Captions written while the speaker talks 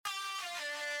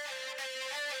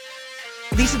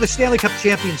These are the Stanley Cup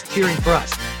champions cheering for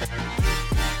us.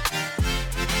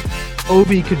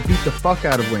 Ovi could beat the fuck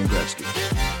out of Wayne Gretzky.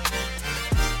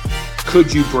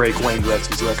 Could you break Wayne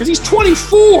Gretzky's record? Because he's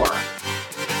 24.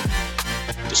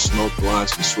 To smoke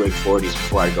blunts and swig 40s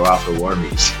before I go out for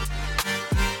warmies.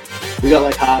 We got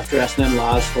like half dressed and then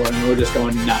Laz for it, and we were just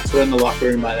going nuts. We're in the locker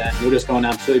room by then. We were just going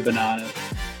absolutely bananas.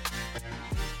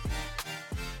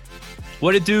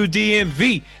 What it do,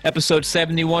 DMV? Episode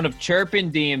 71 of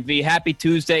Chirpin' DMV. Happy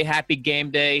Tuesday, happy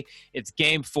game day. It's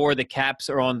game 4. The Caps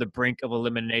are on the brink of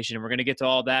elimination. And we're going to get to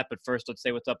all that, but first let's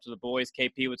say what's up to the boys.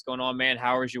 KP, what's going on, man?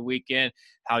 How was your weekend?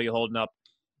 How are you holding up?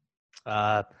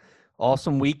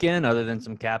 Awesome weekend other than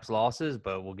some Caps losses,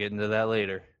 but we'll get into that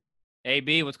later.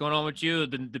 AB, what's going on with you?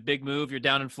 The big move. You're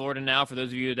down in Florida now. For those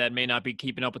of you that may not be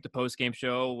keeping up with the post-game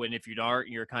show, and if you aren't,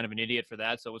 you're kind of an idiot for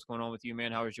that. So what's going on with you,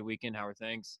 man? How was your weekend? How are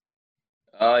things?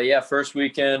 Yeah, first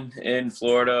weekend in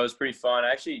Florida. It was pretty fun.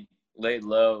 I actually laid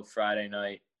low Friday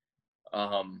night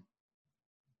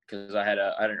because I had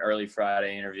an early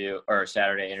Friday interview or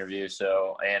Saturday interview.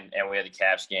 So and we had the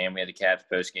Caps game. We had the Caps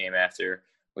post game after,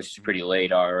 which is pretty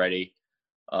late already.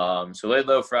 So laid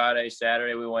low Friday.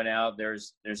 Saturday we went out.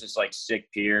 There's this like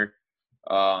sick pier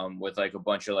with like a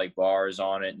bunch of like bars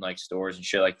on it and like stores and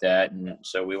shit like that. And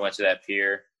so we went to that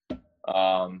pier.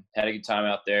 Had a good time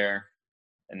out there.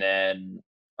 And then,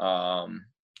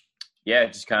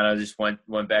 just kind of just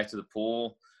went back to the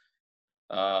pool,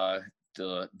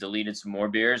 deleted some more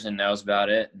beers, and that was about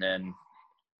it. And then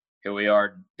here we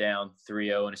are down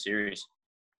 3-0 in a series.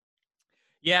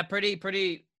 Yeah, pretty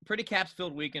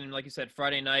Caps-filled weekend. And like you said,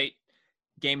 Friday night,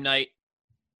 game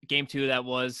 2 that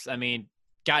was. I mean,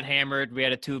 got hammered. We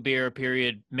had a 2-beer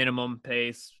period minimum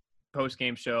pace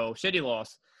post-game show. Shitty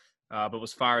loss. But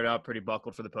was fired up, pretty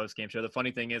buckled for the post-game show. The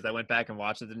funny thing is I went back and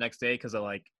watched it the next day because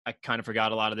I kind of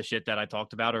forgot a lot of the shit that I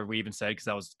talked about or we even said because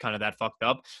I was kind of that fucked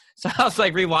up. So I was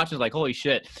like rewatching, like, holy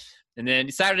shit. And then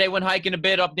Saturday went hiking a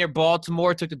bit up near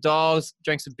Baltimore, took the dogs,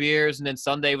 drank some beers. And then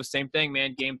Sunday was same thing,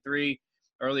 man. Game 3,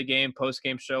 early game,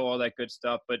 post-game show, all that good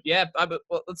stuff. But, yeah,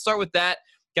 well, let's start with that.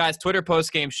 Guys, Twitter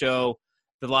post-game show,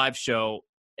 the live show.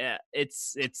 Yeah,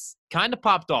 it's kind of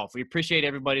popped off. We appreciate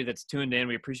everybody that's tuned in.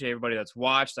 We appreciate everybody that's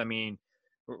watched. I mean,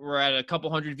 we're at a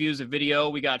couple hundred views of video.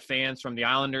 We got fans from the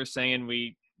Islanders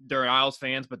saying they're Isles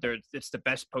fans, but it's the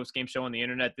best post-game show on the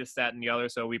internet, this, that, and the other.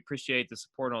 So we appreciate the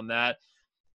support on that.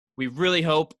 We really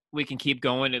hope we can keep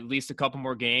going at least a couple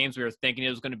more games. We were thinking it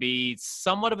was going to be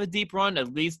somewhat of a deep run,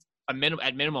 at least at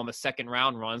minimum a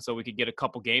second-round run so we could get a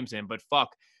couple games in. But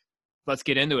fuck. Let's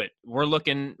get into it. We're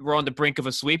on the brink of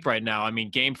a sweep right now. I mean,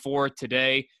 game 4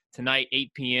 tonight,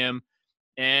 8 p.m.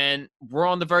 And we're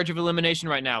on the verge of elimination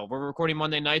right now. We're recording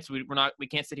Monday nights. We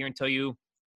can't sit here and tell you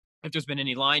if there's been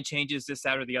any line changes this,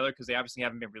 that, or the other because they obviously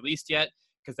haven't been released yet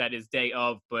because that is day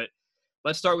of. But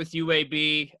let's start with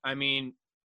UAB. I mean,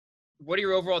 what are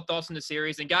your overall thoughts on the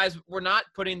series? And guys, we're not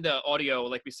putting the audio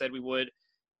like we said we would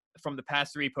from the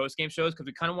past 3 post-game shows because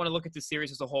we kind of want to look at the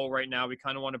series as a whole right now. We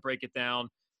kind of want to break it down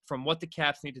from what the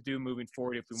Caps need to do moving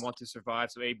forward if we want to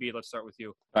survive. So, AB, let's start with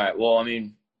you. All right. Well, I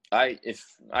mean, if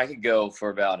I could go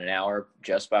for about an hour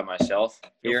just by myself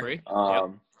here. Feel free. Yep.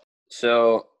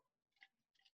 So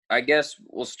I guess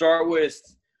we'll start with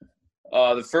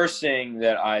the first thing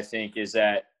that I think is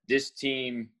that this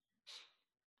team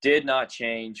did not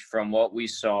change from what we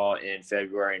saw in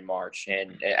February and March,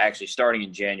 and actually starting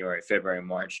in January, February and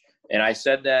March. And I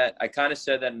kind of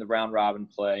said that in the round robin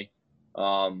play.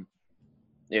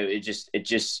 It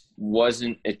just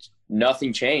wasn't –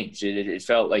 nothing changed. It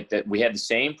felt like that we had the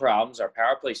same problems. Our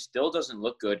power play still doesn't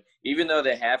look good. Even though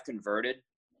they have converted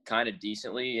kind of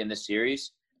decently in the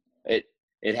series, it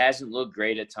hasn't looked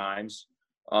great at times.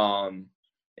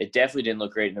 It definitely didn't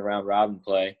look great in the round robin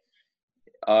play.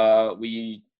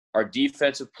 Our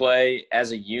defensive play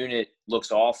as a unit looks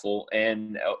awful,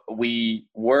 and we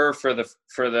were for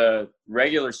the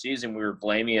regular season we were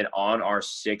blaming it on our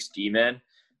 6 D-men.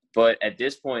 But at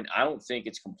this point, I don't think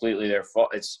it's completely their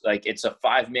fault. It's like it's a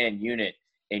 5-man unit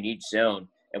in each zone,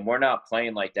 and we're not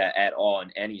playing like that at all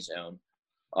in any zone.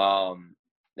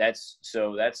 That's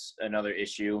another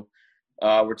issue.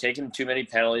 We're taking too many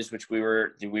penalties, which we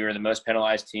were the most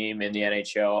penalized team in the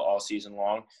NHL all season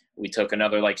long. We took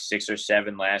another like 6 or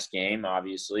 7 last game,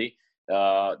 obviously.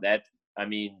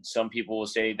 Some people will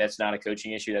say that's not a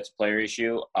coaching issue, that's a player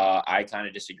issue. I kind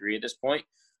of disagree at this point.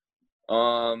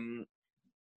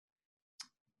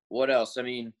 What else? I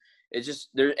mean, it's just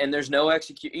there, and there's no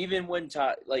execute. Even when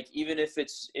Todd, even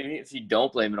if you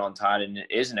don't blame it on Todd and it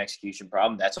is an execution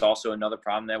problem, that's also another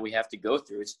problem that we have to go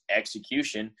through. It's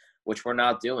execution, which we're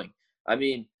not doing. I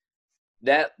mean,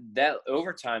 that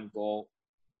overtime goal,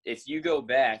 if you go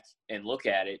back and look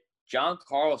at it, John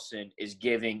Carlson is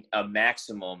giving a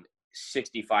maximum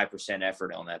 65%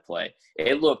 effort on that play.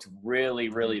 It looked really,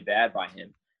 really bad by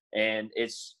him. And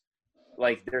it's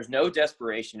like there's no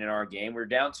desperation in our game. We're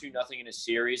down 2-0 in a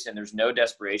series, and there's no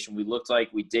desperation. We looked like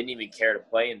we didn't even care to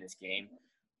play in this game.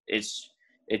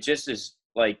 It just is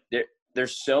like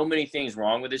there's so many things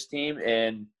wrong with this team,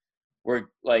 and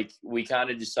we kind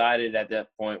of decided at that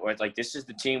point where it's like this is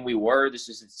the team we were, this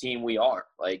is the team we are.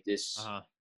 Like this,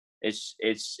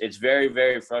 it's very,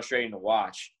 very frustrating to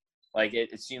watch. Like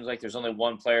it seems like there's only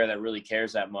one player that really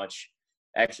cares that much,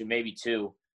 actually maybe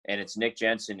two, and it's Nick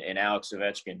Jensen and Alex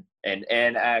Ovechkin, and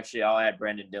actually I'll add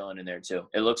Brendan Dillon in there too.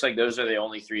 It looks like those are the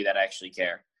only three that actually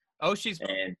care. Oshie's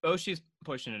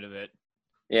pushing it a bit.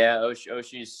 Yeah,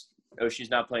 Oshie's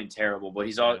not playing terrible, but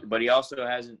he also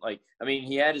hasn't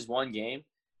he had his one game,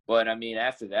 but I mean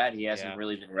after that he hasn't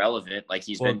really been relevant. Like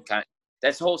he's been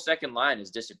that's whole second line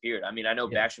has disappeared. I mean I know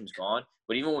Backstrom's gone,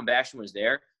 but even when Backstrom was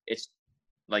there, it's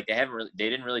like they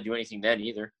didn't really do anything then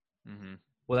either. Mm-hmm.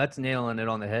 Well, that's nailing it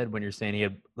on the head when you're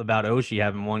saying about Oshie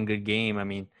having one good game. I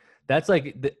mean, that's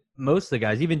like most of the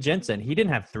guys, even Jensen, he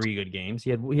didn't have 3 good games. He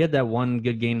had that one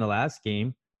good game the last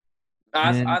game.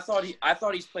 I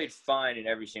thought he's played fine in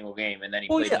every single game, and then he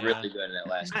played really good in that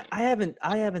last game.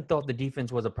 I haven't thought the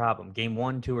defense was a problem. Game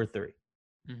 1, 2, or 3.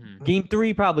 Mm-hmm. Game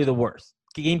 3 probably the worst.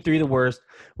 Game 3 the worst,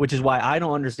 which is why I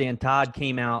don't understand. Todd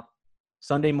came out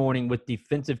Sunday morning with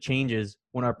defensive changes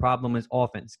when our problem is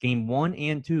offense. Game 1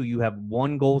 and 2, you have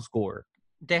 1 goal scorer.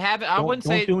 They haven't. I wouldn't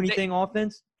say don't do anything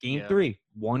offense. Game 3,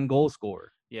 1 goal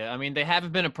scorer. Yeah, I mean, they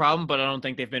haven't been a problem, but I don't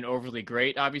think they've been overly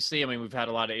great, obviously. I mean, we've had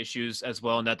a lot of issues as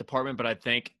well in that department, but I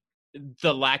think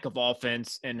the lack of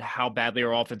offense and how badly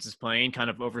our offense is playing kind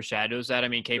of overshadows that. I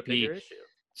mean, KP,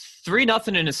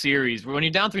 3-0 in a series. When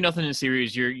you're down 3-0 in a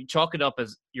series, you chalk it up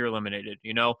as you're eliminated,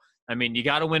 you know? I mean, you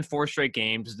got to win 4 straight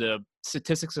games. The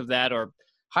statistics of that are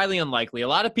highly unlikely. A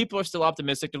lot of people are still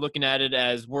optimistic. They're looking at it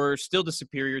as we're still the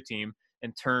superior team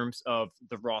in terms of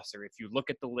the roster. If you look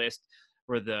at the list,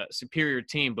 we're the superior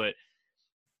team, but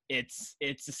it's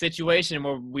a situation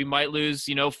where we might lose,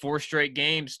 4 straight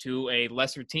games to a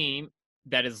lesser team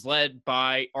that is led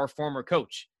by our former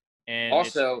coach. And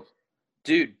also,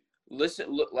 dude, listen,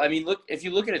 look, if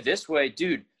you look at it this way,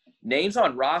 dude, names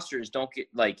on rosters don't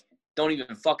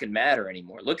even fucking matter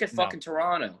anymore. Look at fucking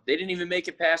Toronto. They didn't even make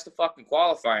it past the fucking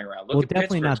qualifying round. Look at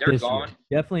definitely Pittsburgh. not They're this gone.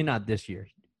 year. Definitely not this year.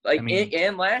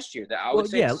 And last year. I would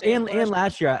say and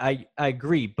last year I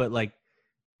agree, but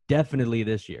definitely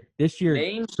this year. This year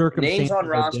names on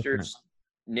rosters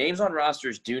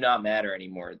do not matter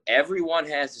anymore. Everyone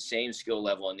has the same skill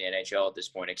level in the NHL at this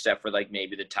point, except for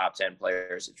maybe the top 10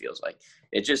 players. It feels like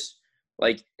it just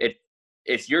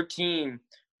if your team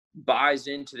buys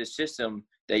into the system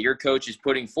that your coach is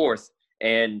putting forth,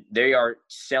 and they are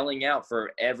selling out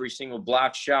for every single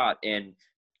block shot and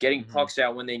getting pucks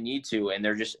out when they need to, and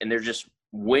they're just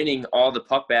winning all the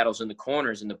puck battles in the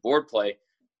corners and the board play.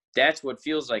 That's what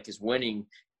feels like is winning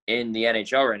in the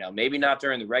NHL right now. Maybe not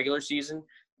during the regular season.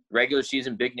 Regular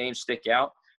season, big names stick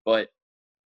out, but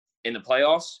in the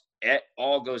playoffs, it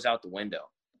all goes out the window.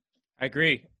 I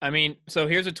agree. I mean, so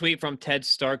here's a tweet from Ted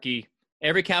Starkey.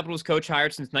 Every Capitals coach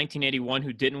hired since 1981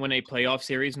 who didn't win a playoff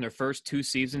series in their first 2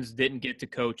 seasons didn't get to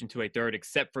coach into a third,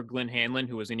 except for Glenn Hanlon,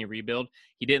 who was in a rebuild.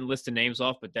 He didn't list the names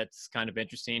off, but that's kind of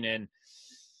interesting. And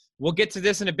we'll get to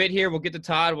this in a bit here. We'll get to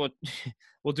Todd.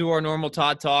 We'll do our normal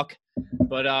Todd talk.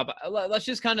 But let's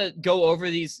just kind of go over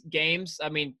these games. I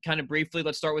mean, kind of briefly.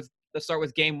 Let's start with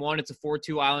Game 1. It's a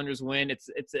 4-2 Islanders win.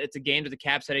 It's a game that the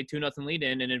Caps had a 2-0 lead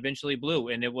in and eventually blew.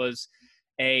 And it was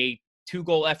a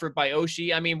 2-goal effort by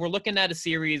Oshie. I mean, we're looking at a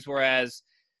series whereas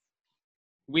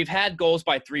we've had goals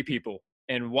by 3 people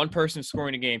and 1 person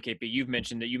scoring a game. KP, you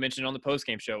mentioned on the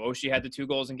post-game show. Oshie had the 2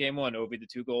 goals in Game 1, Ovi the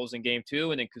 2 goals in Game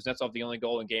 2, and then Kuznetsov the only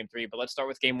goal in Game 3. But let's start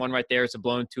with Game 1 right there. It's a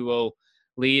blown 2-0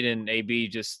 lead, and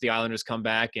AB the Islanders come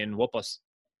back and whoop us.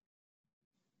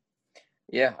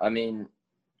 Yeah, I mean,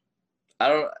 I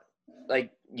don't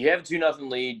you have a 2-0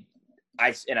 lead.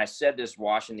 I said this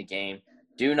watching the game.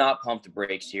 Do not pump the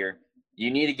brakes here. You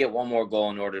need to get 1 more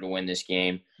goal in order to win this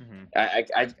game.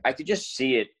 Mm-hmm. I could just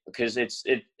see it because it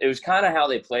was kind of how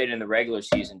they played in the regular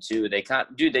season too.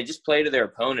 They just played to their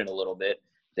opponent a little bit.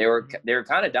 They were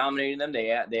kind of dominating them.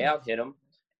 They out hit them,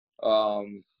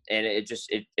 and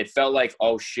it felt like,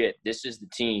 oh shit, this is the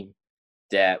team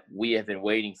that we have been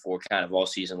waiting for kind of all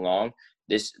season long.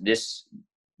 This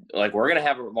we're gonna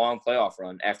have a long playoff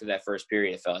run after that first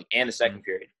period. It felt like, and the second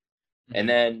period, and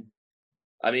then.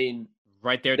 I mean,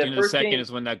 right there at the end of the second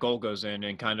is when that goal goes in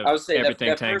and kind of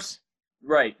everything tanks.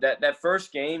 right. That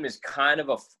first game is kind of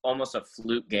almost a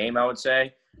fluke game, I would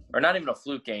say, or not even a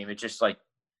fluke game. It's just like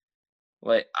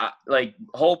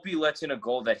Holtby lets in a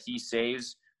goal that he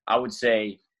saves. I would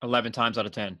say 11 times out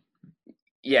of 10.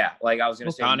 Yeah, like I was going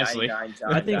to say, honestly, 99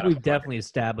 times. I think we've definitely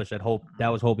established that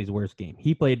was Holtby's worst game.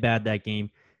 He played bad that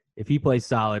game. If he plays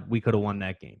solid, we could have won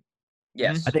that game.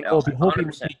 Yes, I think Holtby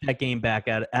would take that game back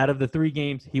out of the 3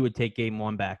 games. He would take game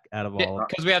 1 back out of all.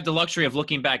 Because we have the luxury of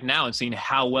looking back now and seeing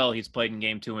how well he's played in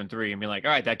game 2 and 3 and being like,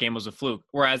 all right, that game was a fluke.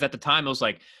 Whereas at the time, it was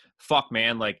like, fuck,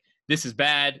 man, like this is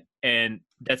bad. And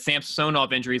that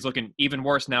Samsonov injury is looking even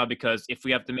worse now because if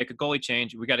we have to make a goalie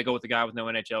change, we got to go with the guy with no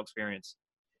NHL experience.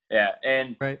 Yeah,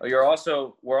 and right. we're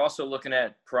also looking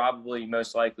at probably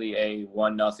most likely a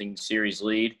 1-0 series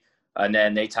lead, and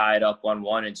then they tie it up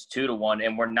 1-1. It's 2-1,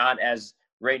 and we're not as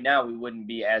right now. We wouldn't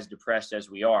be as depressed as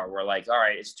we are. We're like, all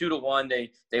right, it's 2-1.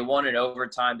 They won in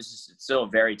overtime. It's still a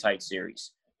very tight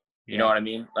series. You know what I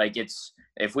mean? Like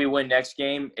if we win next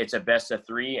game, it's a best of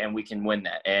 3, and we can win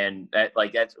that. And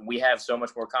that's we have so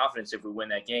much more confidence if we win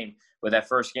that game. But that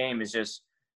first game is just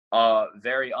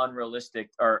very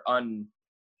unrealistic or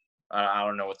I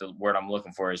don't know what the word I'm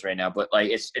looking for is right now, but like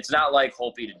it's not like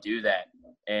Holtby to do that.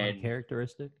 And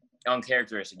uncharacteristic.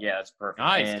 Yeah, that's perfect.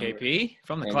 Nice, KP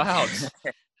from the clouds.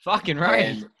 Fucking right.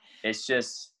 And it's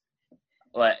just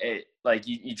like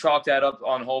you chalk that up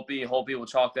on Holtby. Holtby will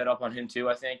chalk that up on him too,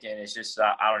 I think. And it's just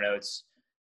I don't know. It's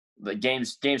the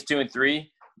games 2 and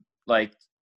 3. Like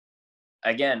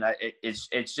again, it's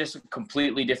just a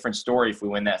completely different story if we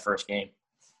win that first game.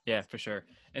 Yeah, for sure.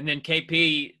 And then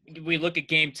KP, we look at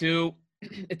game 2.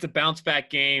 It's a bounce back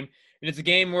game, and it's a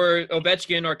game where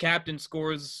Ovechkin, our captain,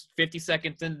 scores 50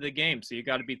 seconds into the game. So you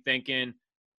got to be thinking,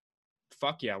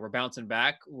 "Fuck yeah, we're bouncing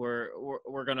back. We're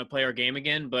gonna play our game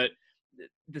again." But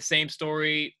the same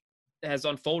story has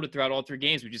unfolded throughout all 3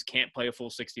 games. We just can't play a full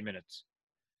 60 minutes.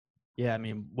 Yeah, I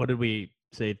mean, what did we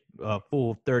say?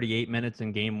 Full 38 minutes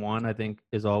in game 1, I think,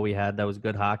 is all we had. That was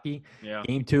good hockey. Yeah.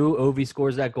 Game 2, Ovi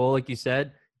scores that goal, like you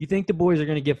said. You think the boys are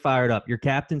going to get fired up. Your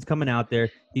captain's coming out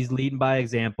there. He's leading by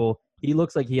example. He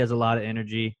looks like he has a lot of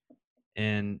energy.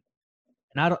 And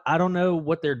I don't know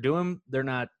what they're doing. They're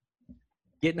not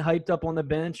getting hyped up on the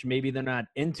bench. Maybe they're not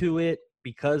into it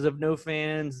because of no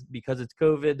fans, because it's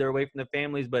COVID. They're away from their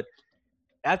families. But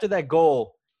after that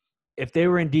goal, if they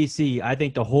were in D.C., I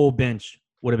think the whole bench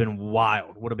would have been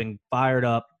wild, would have been fired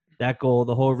up. That goal,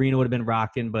 the whole arena would have been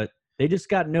rocking. But they just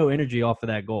got no energy off of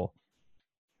that goal.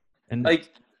 And like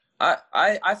 –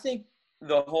 I think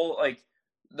the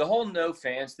whole no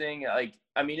fans thing, like,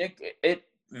 I mean, it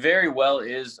very well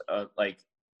is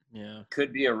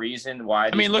could be a reason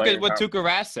why. I mean, look at what Tuukka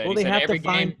Rask said. Well, they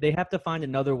have to find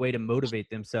another way to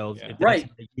motivate themselves. Yeah. Right.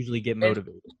 They usually get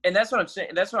motivated. And that's what I'm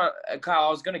saying. That's what Kyle, I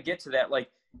was going to get to that. Like,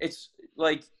 it's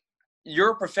like you're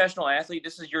a professional athlete.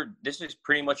 This is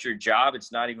pretty much your job.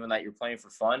 It's not even that you're playing for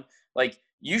fun. Like,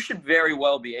 you should very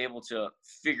well be able to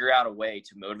figure out a way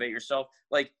to motivate yourself.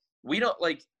 Like, we don't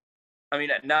I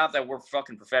mean, not that we're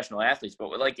fucking professional athletes,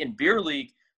 but like in beer league,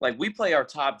 like we play our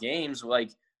top games, like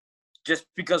just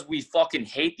because we fucking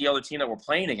hate the other team that we're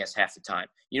playing against half the time.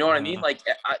 You know what I mean? Like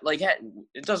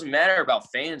it doesn't matter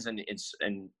about fans or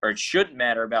it shouldn't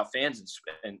matter about fans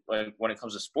and when it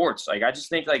comes to sports. Like, I just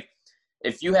think like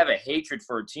if you have a hatred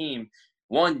for a team,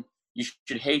 one, you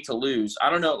should hate to lose.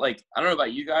 I don't know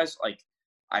about you guys. Like,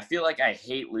 I feel like I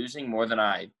hate losing more than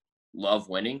I love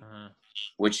winning.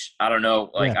 Which I don't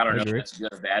know, like, I don't know if that's a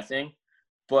good or bad thing,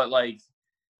 but like,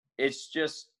 it's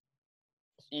just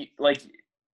like,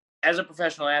 as a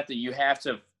professional athlete, you have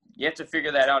to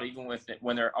figure that out even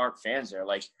when there aren't fans there.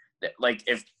 Like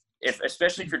if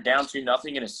especially if you're down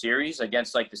 2-0 in a series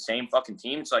against like the same fucking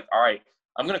team, it's like, all right,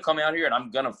 I'm gonna come out here and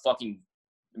I'm gonna fucking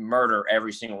murder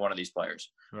every single one of these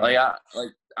players. Right.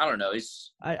 I don't know.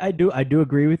 I do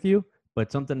agree with you,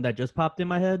 but something that just popped in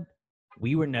my head.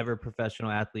 We were never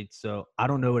professional athletes, so I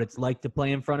don't know what it's like to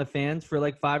play in front of fans for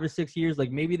like 5 or 6 years.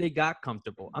 Like, maybe they got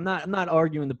comfortable. I'm not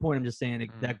arguing the point. I'm just saying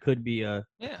that could be a.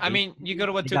 Yeah, I mean, you go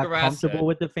to what Tuukka Rask comfortable said.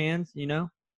 with the fans, you know.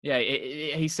 Yeah,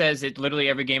 he says it literally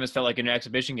every game has felt like an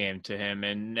exhibition game to him,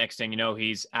 and next thing you know,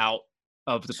 he's out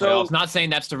of the playoffs. Not saying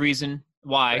that's the reason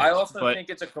why. I also think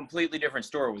it's a completely different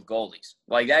story with goalies.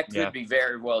 Like, that could be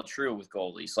very well true with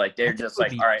goalies. Like, they're just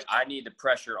like, all right, I need the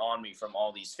pressure on me from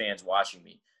all these fans watching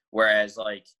me. Whereas,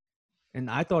 like. And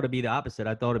I thought it'd be the opposite.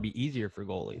 I thought it'd be easier for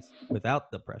goalies without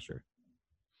the pressure.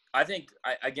 I think,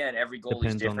 again, every goalie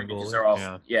is different because they're all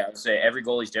I'd say every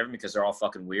goalie is different because they're all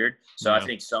fucking weird. So I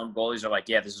think some goalies are like,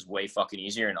 yeah, this is way fucking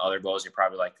easier, and other goalies are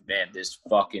probably like, man, this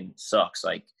fucking sucks.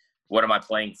 Like, what am I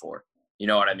playing for? You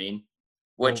know what I mean?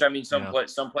 Which, I mean, some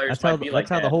players might be like that. That's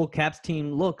how the whole Caps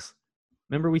team looks.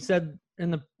 Remember we said in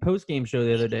the post-game show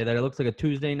the other day that it looks like a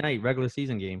Tuesday night regular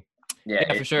season game.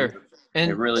 Yeah, for sure.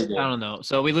 And it really did. I don't know.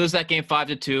 So we lose that game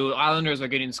 5-2. Islanders are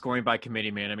getting scoring by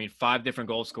committee, man. I mean, 5 different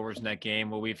goal scorers in that game,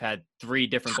 where we've had 3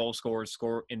 different goal scorers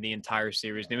score in the entire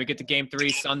series. Then we get to game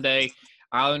 3 Sunday.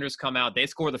 Islanders come out. They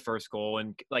score the first goal.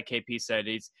 And like KP said,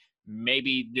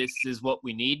 maybe this is what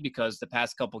we need, because the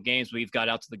past couple games we've got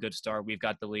out to the good start. We've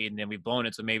got the lead, and then we've blown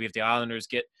it. So maybe if the Islanders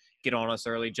get on us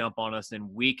early, jump on us,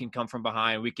 then we can come from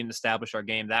behind. We can establish our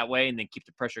game that way and then keep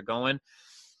the pressure going.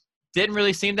 Didn't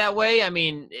really seem that way. I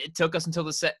mean, it took us until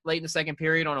late in the second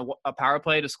period on a power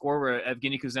play to score, where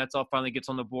Evgeny Kuznetsov finally gets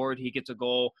on the board. He gets a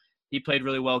goal. He played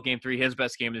really well game 3, his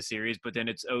best game of the series. But then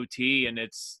it's OT, and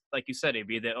it's, like you said, it'd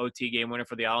be the OT game winner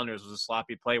for the Islanders was a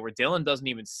sloppy play where Dylan doesn't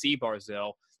even see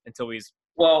Barzal until he's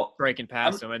breaking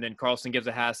past him. And then Carlson gives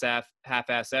a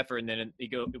half-ass effort, and then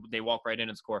they walk right in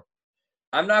and score.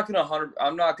 I'm not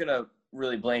gonna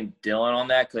really blame Dylan on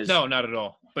that, because no, not at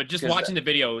all. But just watching the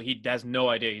video, he has no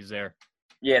idea he's there.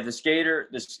 Yeah, the skater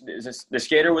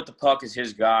with the puck is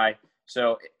his guy.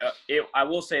 So I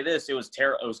will say this: it was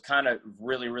terrible. It was kind of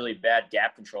really, really bad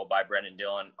gap control by Brendan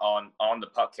Dillon on the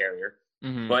puck carrier.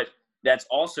 Mm-hmm. But it's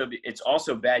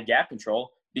also bad gap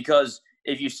control, because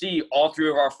if you see, all 3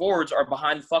 of our forwards are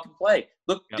behind the fucking play.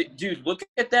 Look, dude, look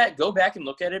at that. Go back and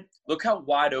look at it. Look how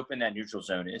wide open that neutral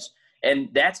zone is. And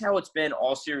that's how it's been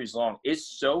all series long.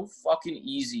 It's so fucking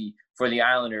easy for the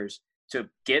Islanders to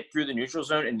get through the neutral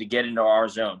zone and to get into our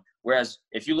zone. Whereas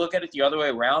if you look at it the other way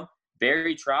around,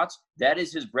 Barry Trotz, that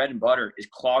is his bread and butter, is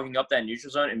clogging up that neutral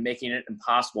zone and making it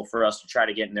impossible for us to try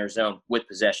to get in their zone with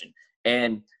possession.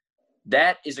 And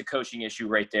that is a coaching issue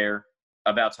right there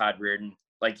about Todd Reirden.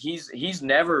 Like, he's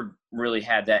never really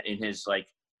had that in his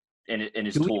in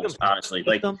his tools, honestly.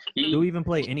 Like, do we even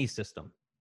play any system?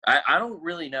 I don't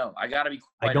really know. I got to be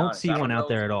quite I don't honest. see one out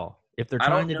there at all. If they're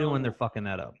trying to do one, they're fucking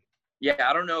that up. Yeah,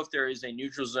 I don't know if there is a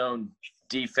neutral zone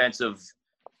defensive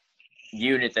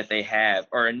unit that they have,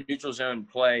 or a neutral zone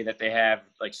play that they have,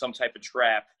 like some type of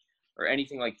trap or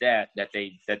anything like that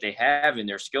they have in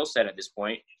their skill set at this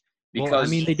point. Because well, I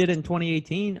mean, they did it in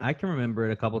 2018. I can remember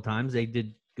it a couple times. They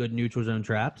did good neutral zone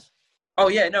traps. Oh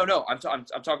yeah, no. I'm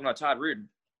talking about Todd Reirden.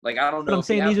 Like, I don't know. But I'm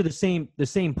saying these are the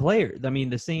same players. I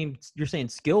mean, the same. You're saying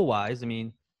skill wise. I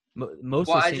mean, most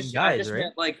of the same guys,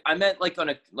 right? I meant on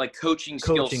a coaching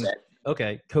skill set.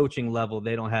 Okay, coaching level.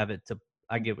 They don't have it to.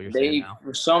 I get what you're saying now. They,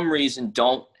 for some reason,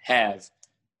 don't have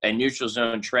a neutral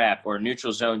zone trap or a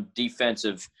neutral zone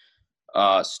defensive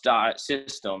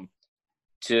system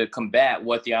to combat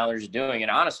what the Islanders are doing.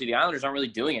 And honestly, the Islanders aren't really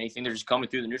doing anything. They're just coming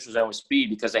through the neutral zone with speed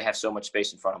because they have so much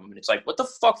space in front of them. And it's like, what the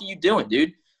fuck are you doing,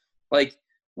 dude? Like,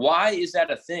 why is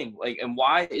that a thing? Like, and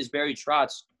why is Barry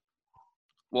Trotz?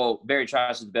 Well, Barry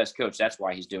Trotz is the best coach. That's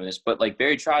why he's doing this. But like,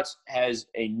 Barry Trotz has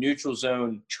a neutral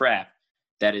zone trap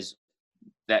that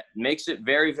makes it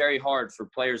very, very hard for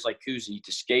players like Kuzi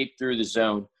to skate through the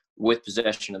zone with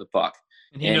possession of the puck.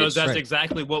 And he knows that's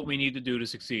exactly what we need to do to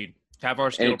succeed. Have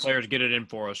our skilled players get it in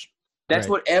for us. That's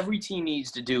what every team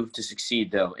needs to do to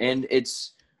succeed, though. And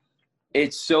it's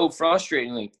so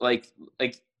frustrating. Like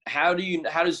how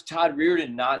does Todd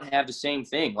Reirden not have the same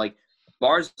thing? Like,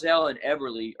 Barzal and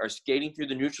Eberle are skating through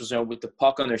the neutral zone with the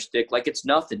puck on their stick like it's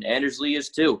nothing. Anders Lee is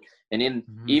too. And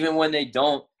even when they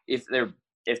don't, if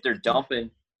they're dumping,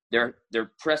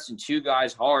 they're pressing 2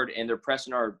 guys hard, and they're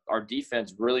pressing our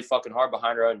defense really fucking hard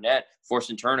behind our own net,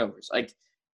 forcing turnovers. Like,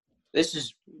 this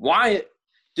is why,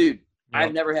 dude. Yep.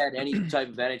 I've never had any type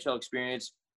of NHL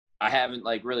experience. I haven't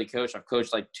really coached. I've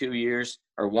coached 2 years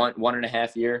or one and a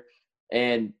half year,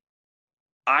 and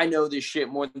I know this shit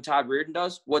more than Todd Reirden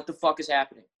does. What the fuck is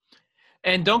happening?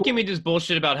 And don't give me this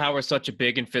bullshit about how we're such a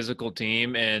big and physical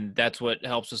team, and that's what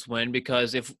helps us win.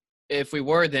 Because if we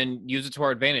were, then use it to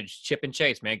our advantage. Chip and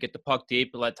chase, man. Get the puck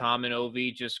deep, let Tom and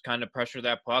Ovi just kind of pressure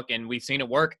that puck, and we've seen it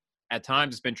work. At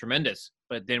times, it's been tremendous,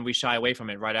 but then we shy away from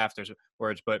it right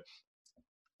afterwards. But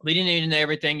leading into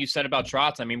everything you said about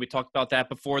Trotz, I mean, we talked about that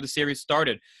before the series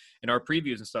started in our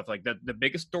previews and stuff like that. The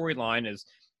biggest storyline is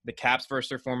the Caps versus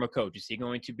their former coach. Is he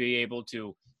going to be able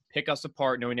to pick us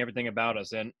apart, knowing everything about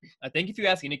us? And I think if you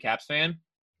ask any Caps fan,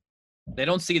 they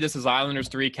don't see this as Islanders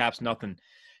 3, Caps nothing.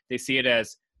 They see it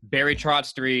as Barry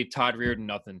Trotz 3, Todd Reirden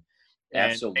nothing.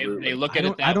 And absolutely. They look at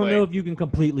it that way. I don't know if you can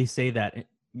completely say that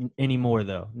anymore,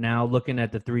 though, now looking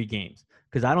at the 3 games,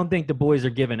 because I don't think the boys are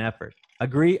giving effort. I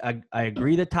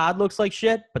agree that Todd looks like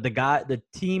shit, but the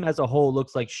team as a whole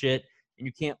looks like shit, and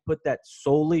you can't put that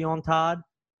solely on Todd.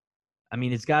 I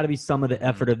mean, it's got to be some of the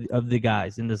effort of the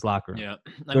guys in this locker room. Yeah,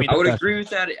 I would agree with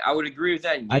that. I would agree with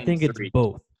that. I think it's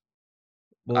both.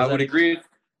 I would agree.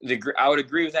 I would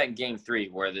agree with that in Game 3,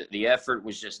 where the effort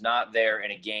was just not there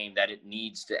in a game that it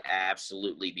needs to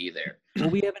absolutely be there. Well,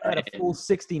 we haven't had a full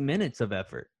 60 minutes of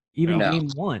effort. Even No. Game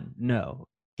 1, no.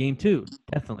 Game 2,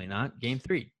 definitely not. Game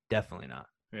 3, definitely not.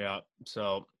 Yeah.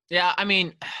 So, yeah, I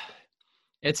mean,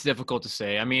 it's difficult to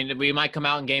say. I mean, we might come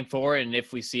out in Game 4, and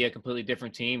if we see a completely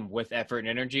different team with effort and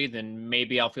energy, then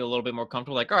maybe I'll feel a little bit more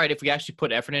comfortable. Like, all right, if we actually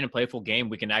put effort in and play a full game,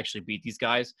 we can actually beat these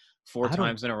guys 4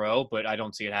 times in a row, but I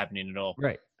don't see it happening at all.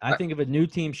 Right. I think if a new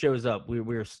team shows up,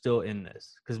 we're still in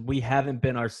this because we haven't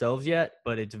been ourselves yet,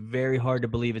 but it's very hard to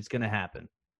believe it's going to happen.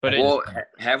 But Well,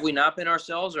 have we not been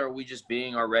ourselves, or are we just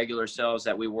being our regular selves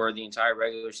that we were the entire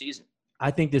regular season?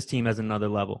 I think this team has another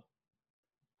level.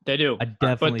 they do. I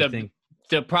definitely but think.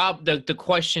 the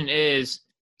question is,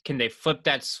 can they flip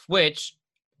that switch?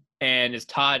 And is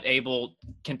Todd able?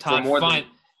 Can Todd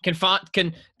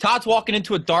Can Todd's walking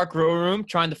into a dark room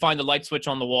trying to find the light switch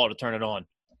on the wall to turn it on?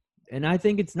 And I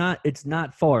think it's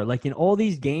not far. Like in all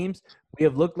these games, we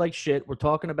have looked like shit. We're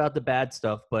talking about the bad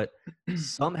stuff, but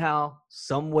somehow,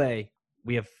 some way,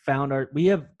 we have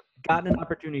gotten an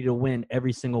opportunity to win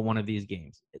every single one of these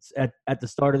games. It's at the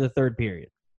start of the third period.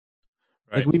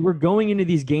 Right. Like we were going into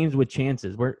these games with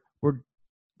chances. We're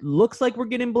looks like we're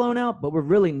getting blown out, but we're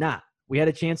really not. We had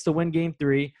a chance to win Game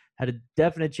 3, had a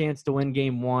definite chance to win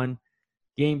Game 1.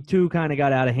 Game 2 kind of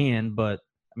got out of hand, but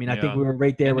I mean, I think we were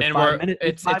right there with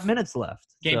 5 minutes left.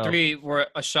 Game 3, we're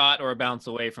a shot or a bounce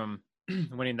away from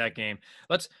winning that game.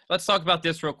 Let's talk about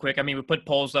this real quick. I mean, we put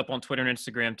polls up on Twitter and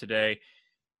Instagram today.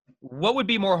 What would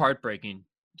be more heartbreaking,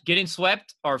 getting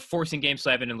swept or forcing Game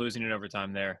 7 and losing in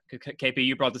overtime there? KP,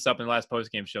 you brought this up in the last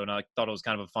post-game show, and I thought it was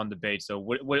kind of a fun debate. So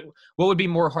what would be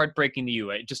more heartbreaking to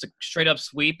you? Just a straight-up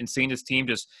sweep and seeing this team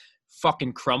just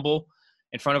fucking crumble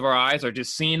in front of our eyes, or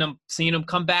just seeing them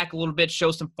come back a little bit,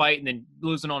 show some fight, and then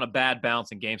losing on a bad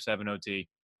bounce in Game 7 OT?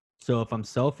 So if I'm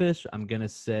selfish, I'm going to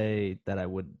say that it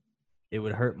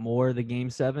would hurt more the Game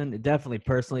 7. Definitely,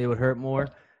 personally, it would hurt more.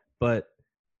 But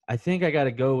I think I got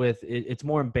to go with it's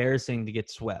more embarrassing to get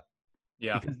swept.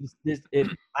 Yeah. Because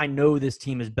I know this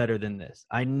team is better than this.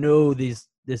 I know this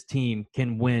team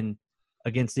can win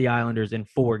against the Islanders in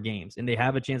 4 games, and they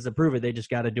have a chance to prove it. They just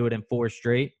got to do it in 4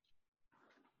 straight.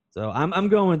 So I'm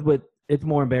going with it's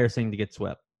more embarrassing to get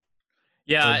swept.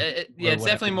 Yeah, it's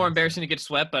definitely more embarrassing to get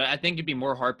swept, but I think it'd be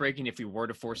more heartbreaking if we were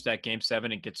to force that Game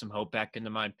 7 and get some hope back into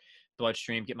my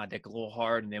bloodstream, get my dick a little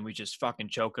hard, and then we just fucking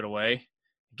choke it away,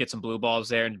 get some blue balls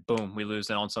there, and boom, we lose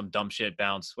it on some dumb shit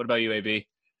bounce. What about you, AB?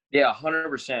 Yeah,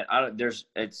 100%.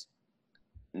 It's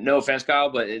no offense, Kyle,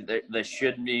 but there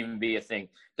shouldn't even be a thing.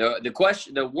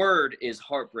 The word is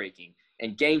heartbreaking,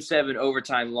 and Game 7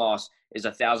 overtime loss is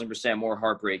 1,000% more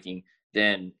heartbreaking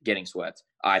than getting swept.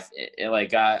 I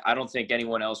don't think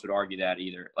anyone else would argue that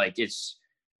either. Like it's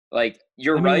like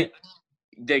you're right.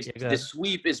 The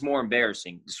sweep is more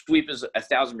embarrassing. The sweep is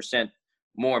 1,000%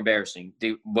 more embarrassing.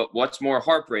 But what's more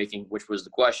heartbreaking, which was the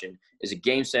question, is a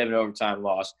Game 7 overtime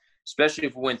loss. Especially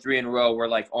if we win 3 in a row, we're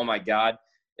like, oh my God,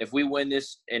 if we win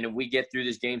this and we get through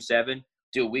this Game 7,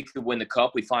 dude, we could win the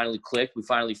cup. We finally clicked. We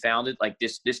finally found it. Like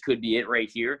this could be it right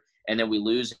here. And then we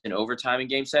lose in overtime in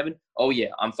Game 7. Oh yeah,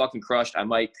 I'm fucking crushed. I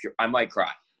might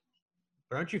cry.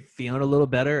 But aren't you feeling a little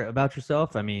better about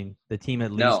yourself? I mean, the team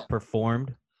at least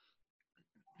performed.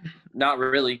 Not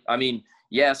really. I mean,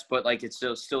 yes, but like it's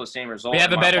still the same result. We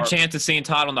have a better chance of seeing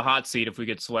Todd on the hot seat if we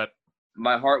get swept.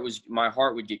 My heart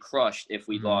would get crushed if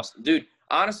we lost. Dude,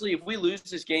 honestly, if we lose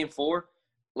this Game 4,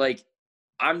 like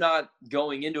I'm not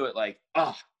going into it like,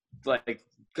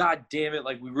 God damn it,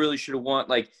 like we really should have won.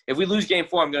 Like if we lose Game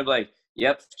 4, I'm gonna be like,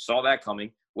 yep, saw that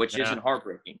coming, which isn't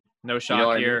heartbreaking. No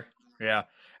shock here. I mean? Yeah.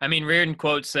 I mean, Reardon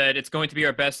quote said, "It's going to be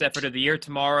our best effort of the year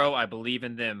tomorrow. I believe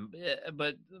in them."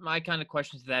 But my kind of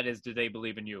question to that is, do they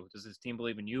believe in you? Does this team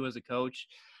believe in you as a coach?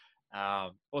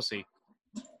 We'll see.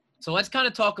 So let's kind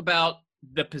of talk about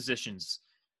the positions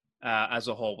as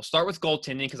a whole. We'll start with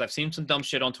goaltending because I've seen some dumb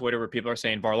shit on Twitter where people are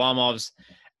saying Varlamov's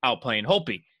outplaying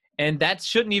Holtby. And that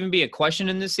shouldn't even be a question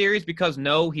in this series because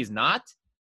no, he's not.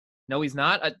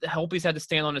 Holtby's had to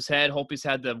stand on his head. Holtby's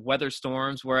had the weather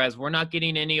storms, whereas we're not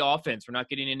getting any offense. We're not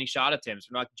getting any shot attempts.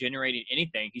 We're not generating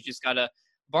anything. He's just got to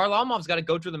 – Varlamov's got to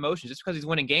go through the motions. Just because he's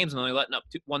winning games and only letting up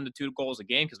 1 to 2 goals a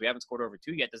game because we haven't scored over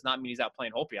 2 yet does not mean he's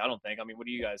outplaying Holtby, I don't think. I mean, what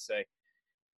do you guys say?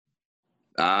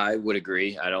 I would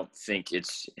agree. I don't think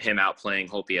it's him outplaying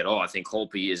Holtby at all. I think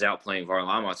Holtby is outplaying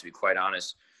Varlamov, to be quite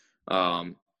honest.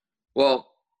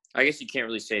 Well, I guess you can't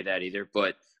really say that either,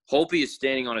 but Holtby is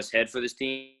standing on his head for this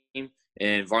team,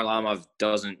 and Varlamov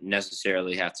doesn't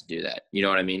necessarily have to do that. You know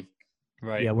what I mean?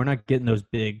 Right. Yeah, we're not getting those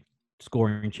big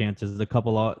scoring chances.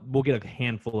 We'll get a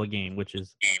handful a game, which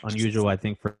is unusual, I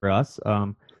think, for us.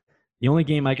 The only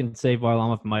game I can say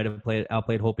Varlamov might have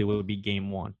outplayed Holtby would be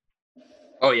game 1.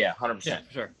 Oh yeah, 100%. Yeah,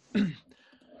 for sure.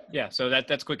 Yeah, so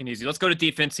that's quick and easy. Let's go to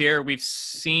defense here. We've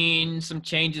seen some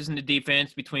changes in the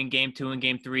defense between game 2 and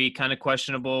game 3, kind of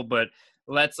questionable, but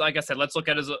like I said, let's look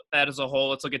at it as a whole.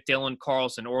 Let's look at Dylan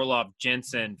Carlson, Orlov,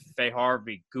 Jensen, Fay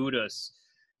Harvey, Gudas.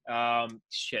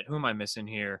 Who am I missing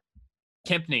here?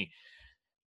 Kempney.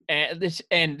 And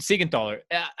Siegenthaler.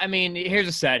 I mean, here's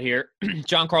a stat here.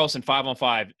 John Carlson,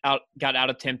 5-on-5, got out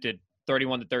attempted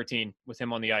 31-13 with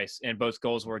him on the ice, and both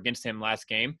goals were against him last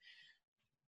game.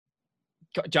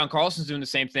 John Carlson's doing the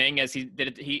same thing as he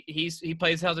did. He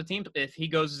plays how the team. If he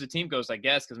goes as the team goes, I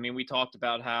guess. Because I mean, we talked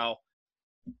about how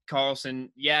Carlson,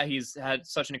 he's had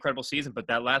such an incredible season, but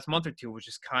that last month or two was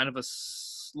just kind of a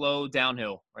slow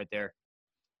downhill right there.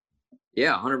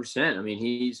 Yeah, 100%. I mean,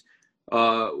 he's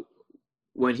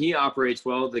when he operates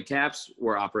well, the Caps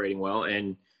were operating well,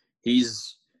 and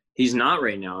he's not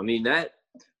right now. I mean, that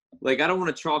I don't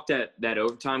want to chalk that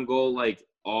overtime goal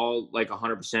all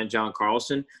 100% John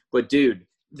Carlson, but dude,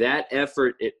 that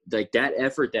effort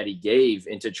that he gave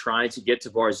into trying to get to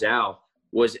Barzal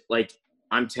was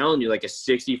I'm telling you, a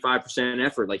 65%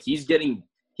 effort.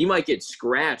 He might get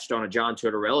scratched on a John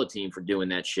Tortorella team for doing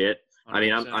that shit.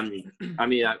 100%.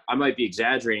 I might be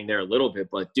exaggerating there a little bit,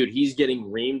 but dude, he's getting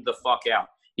reamed the fuck out.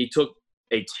 He took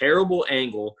a terrible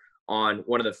angle on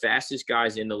one of the fastest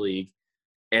guys in the league,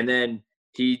 and then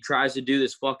he tries to do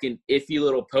this fucking iffy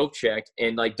little poke check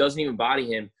and doesn't even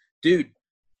body him. Dude,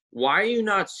 why are you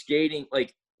not skating?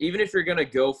 Even if you're going to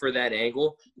go for that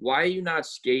angle, why are you not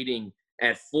skating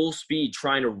at full speed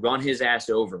trying to run his ass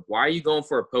over? Why are you going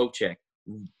for a poke check?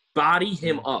 Body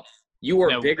him up. You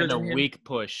are bigger than him. A weak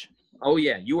push. Oh,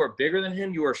 yeah. You are bigger than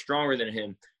him. You are stronger than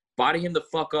him. Body him the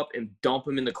fuck up and dump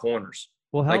him in the corners.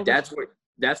 Well, that's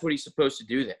what he's supposed to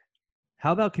do there.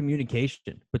 How about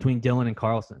communication between Dylan and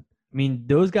Carlson? I mean,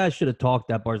 those guys should have talked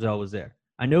that Barzal was there.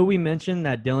 I know we mentioned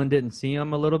that Dylan didn't see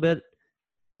him a little bit,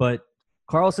 but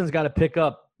Carlson's got to pick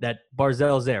up that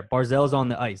Barzal's there. Barzal's on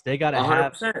the ice. They got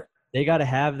to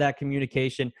have that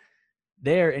communication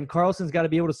there, and Carlson's got to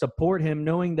be able to support him,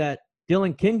 knowing that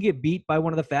Dylan can get beat by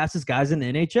one of the fastest guys in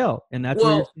the NHL, and that's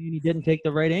where you're saying he didn't take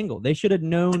the right angle. They should have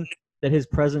known that his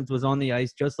presence was on the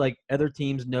ice, just like other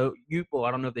teams know.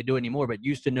 I don't know if they do anymore, but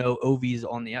used to know Ovi's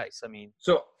on the ice. I mean,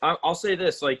 so I'll say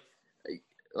this,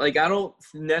 I don't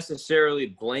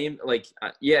necessarily blame,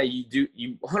 you do,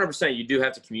 100% you do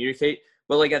have to communicate,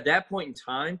 but at that point in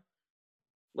time,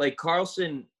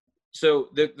 Carlson, so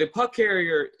the puck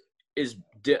carrier is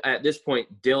at this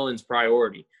point Dylan's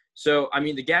priority. So, I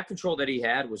mean, the gap control that he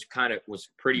had was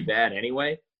pretty bad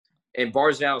anyway, and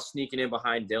Barzal sneaking in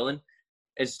behind Dylan.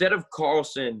 Instead of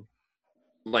Carlson,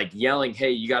 yelling,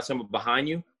 hey, you got someone behind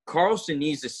you, Carlson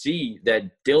needs to see that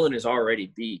Dylan is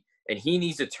already beat, and he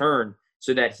needs to turn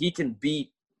so that he can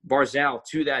beat Barzal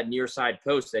to that near side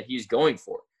post that he's going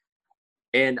for.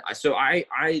 And so I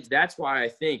that's why I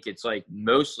think it's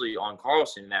mostly on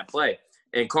Carlson in that play.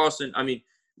 And Carlson, I mean,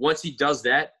 once he does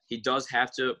that, he does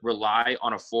have to rely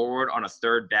on a forward, on a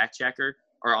third back checker,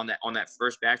 or on that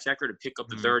first back checker to pick up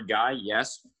the third guy,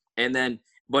 yes. And then,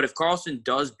 but if Carlson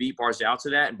does beat Barzal to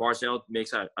that, and Barzal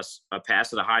makes a pass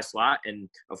to the high slot and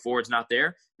a forward's not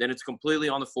there, then it's completely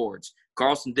on the forwards.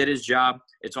 Carlson did his job.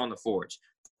 It's on the forwards.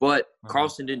 But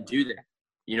Carlson didn't do that.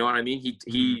 You know what I mean?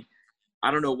 He I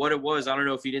don't know what it was. I don't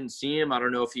know if he didn't see him. I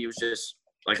don't know if he was just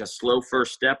a slow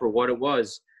first step or what it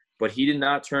was. But he did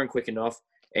not turn quick enough,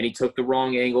 and he took the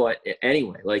wrong angle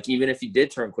anyway. Even if he did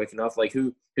turn quick enough,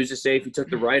 who's to say if he took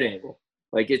the right angle?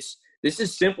 This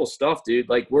is simple stuff, dude.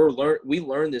 We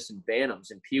learned this in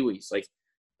Bantams and Pee-wees.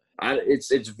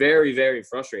 It's very, very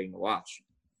frustrating to watch.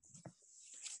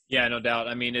 Yeah, no doubt.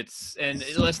 I mean, and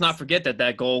let's not forget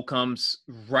that goal comes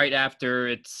right after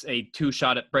it's a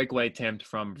 2-shot breakaway attempt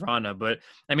from Vrana. But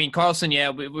I mean, Carlson,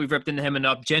 we've ripped into him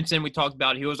enough. Jensen, we talked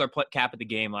about, he was our cap of the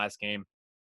game last game,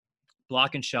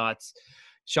 blocking shots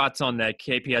on that.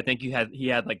 KP, I think he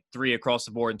had 3 across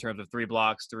the board in terms of 3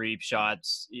 blocks, 3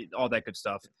 shots, all that good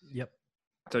stuff. Yep.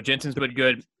 So Jensen's been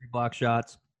good. 3 block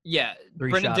shots. Yeah,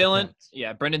 Brendan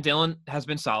Dillon has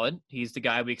been solid. He's the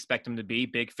guy we expect him to be,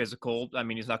 big, physical. I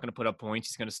mean, he's not going to put up points.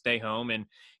 He's going to stay home and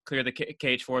clear the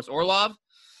cage for us. Orlov's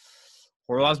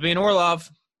being Orlov.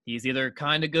 He's either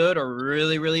kind of good or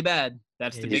really, really bad.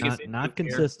 That's the biggest. Not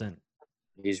consistent.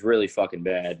 He's really fucking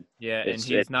bad. Yeah, and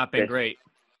he's not been great.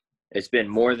 It's been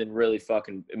more really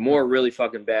fucking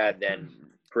bad than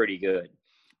pretty good.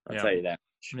 I'll tell you that.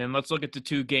 And then let's look at the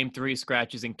 2 Game 3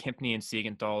 scratches in Kempney and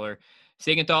Siegenthaler.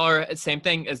 Siegenthaler, same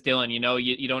thing as Dylan. You know,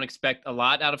 you don't expect a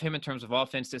lot out of him in terms of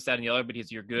offense, this, that, and the other, but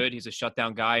you're good. He's a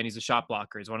shutdown guy, and he's a shot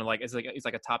blocker. He's he's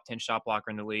like a top 10 shot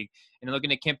blocker in the league. And then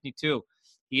looking at Kempny too,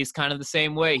 he's kind of the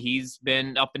same way. He's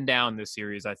been up and down this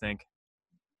series, I think.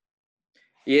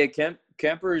 Yeah,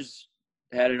 Kemper's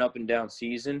had an up and down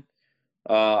season.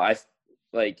 I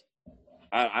hate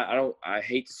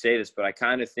to say this, but I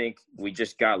kind of think we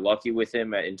just got lucky with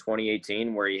him in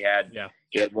 2018, where he had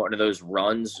one of those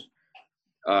runs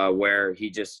where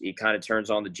he kind of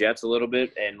turns on the Jets a little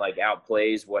bit and like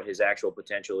outplays what his actual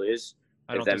potential is.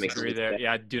 I don't disagree there.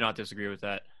 Yeah, I do not disagree with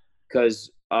that.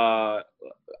 Because I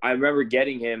remember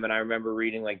getting him, and I remember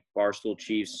reading like Barstool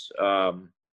Chiefs.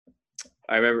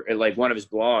 I remember like one of his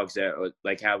blogs that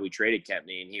like how we traded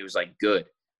Kempny, and he was like, "Good,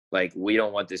 like we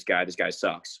don't want this guy. This guy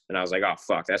sucks." And I was like, "Oh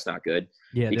fuck, that's not good."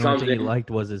 Yeah, the only thing he liked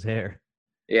was his hair.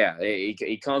 Yeah,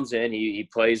 he comes in, he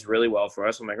plays really well for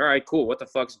us. I'm like, all right, cool. What the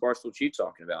fuck is Barstool Chief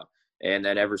talking about? And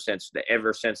then ever since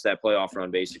that playoff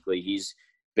run, basically, he's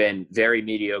been very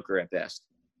mediocre at best.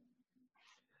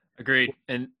 Agreed.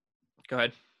 And go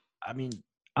ahead. I mean,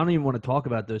 I don't even want to talk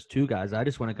about those two guys. I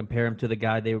just want to compare him to the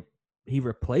guy he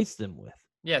replaced them with.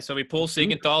 Yeah, so we pull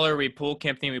Siegenthaler, we pull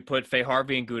Kempny, we put Fay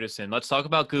Harvey and Gudas in. Let's talk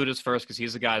about Gudas first, because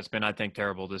he's the guy that's been, I think,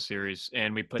 terrible this series.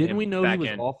 And we put Didn't him we know back he was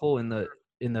in. awful in the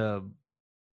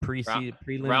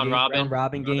prelim round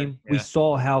robin game? Yeah. We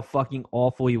saw how fucking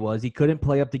awful he was. He couldn't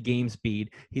play up to game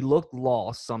speed. He looked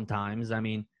lost sometimes. I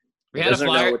mean, We had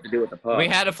know what to do with the puck. We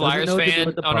had a Flyers Doesn't know what to do fan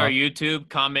with the on our puck. YouTube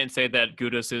comment say that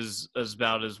Gudas is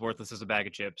about as worthless as a bag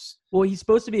of chips. well, he's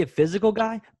supposed to be a physical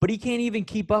guy, but he can't even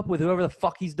keep up with whoever the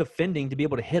fuck he's defending to be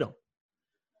able to hit him.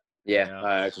 Yeah,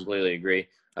 I completely agree.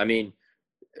 I mean,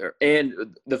 and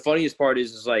the funniest part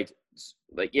is like,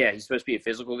 yeah, he's supposed to be a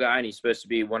physical guy, and he's supposed to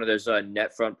be one of those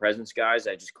net front presence guys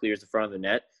that just clears the front of the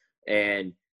net,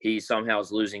 and he somehow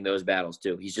is losing those battles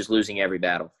too. He's just losing every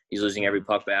battle. He's losing every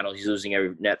puck battle. He's losing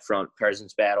every net front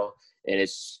presence battle, and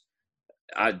it's,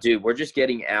 dude, we're just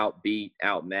getting outbeat,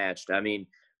 outmatched. I mean,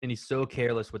 And he's so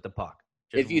careless with the puck.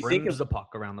 Just if you think rims of the puck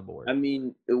around the board. I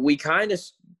mean, we kind of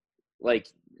like,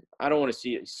 I don't want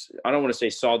to say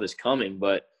saw this coming,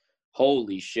 but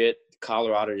holy shit,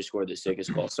 Colorado just scored the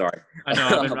sickest goal. Sorry. I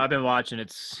know. I've been watching.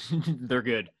 They're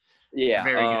good. Yeah.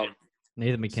 Very good.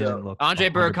 Nathan McKinnon looked Andre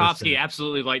 100%. Burakovsky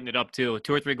absolutely lightened it up too.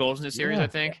 2 or 3 goals in this series, Yeah. I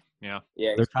think. Yeah.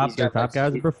 Yeah. Their top got, like,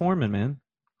 guys are performing, man.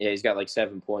 Yeah, he's got like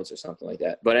 7 points or something like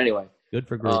that. But anyway. Good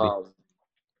for Groovy.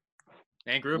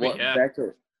 And Groovy, yeah. Back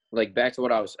to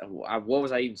what what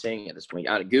was I even saying at this point?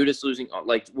 Gudas losing,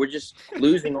 like we're just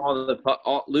losing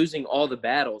losing all the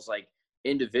battles like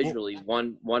individually,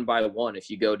 one by one. If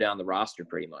you go down the roster,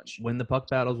 pretty much. Win the puck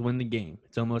battles, win the game.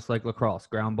 It's almost like lacrosse.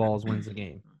 Ground balls wins the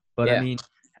game. But Yeah. I mean,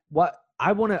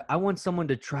 I want someone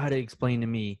to try to explain to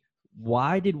me,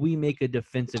 why did we make a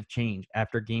defensive change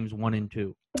after games 1 and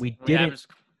 2? We didn't,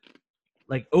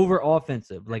 like, over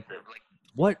offensive. Like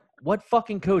what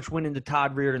fucking coach went into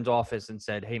Todd Reardon's office and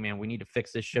said, "Hey man, we need to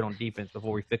fix this shit on defense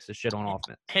before we fix this shit on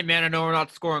offense"? Hey man, I know we're not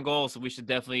scoring goals, so we should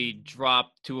definitely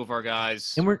drop 2 of our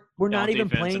guys. And we're not even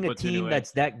defense playing and a put 2 new team in.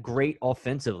 that's that great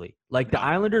offensively. Like the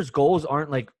Islanders' goals aren't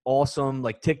like awesome,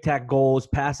 like tic-tac goals,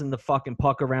 passing the fucking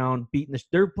puck around, beating the.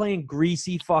 They're playing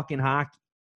greasy fucking hockey.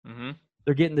 Mm-hmm.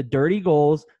 They're getting the dirty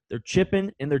goals. They're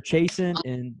chipping and they're chasing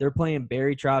and they're playing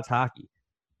Barry Trotz hockey.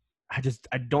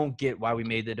 I don't get why we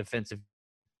made the defensive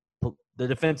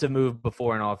move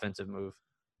before an offensive move.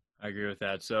 I agree with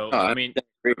that. So, Oh, I mean,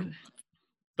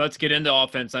 let's get into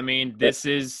offense. I mean, this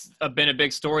is been a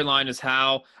big storyline is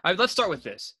how let's start with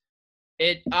this.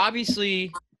 It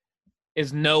obviously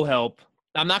is no help.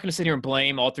 I'm not going to sit here and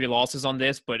blame all 3 losses on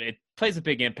this, but it plays a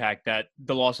big impact that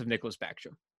the loss of Nicholas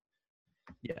Backstrom.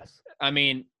 Yes. I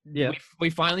mean, Yeah. we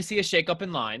finally see a shakeup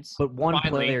in lines. But one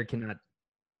Finally. player cannot.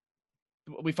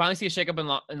 We finally see a shakeup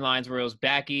in lines where it was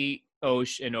Backy,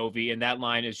 Osh, and Ovi, and that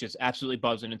line is just absolutely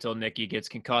buzzing until Nicky gets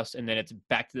concussed, and then it's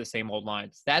back to the same old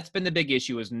lines. That's been the big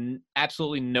issue is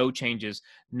absolutely no changes,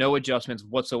 no adjustments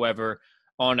whatsoever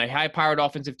on a high-powered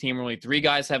offensive team where only 3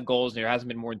 guys have goals, and there hasn't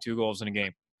been more than 2 goals in a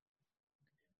game.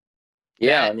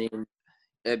 Yeah, I mean,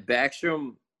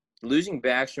 losing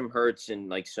Backstrom hurts in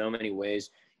like so many ways.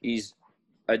 He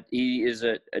is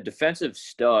a defensive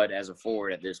stud as a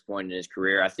forward at this point in his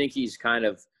career. I think he's kind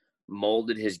of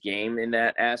molded his game in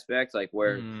that aspect, like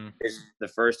where the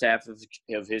first half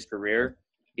of his career,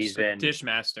 he's been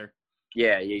Dishmaster.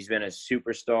 Yeah, he's been a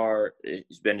superstar.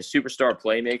 He's been a superstar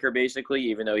playmaker, basically,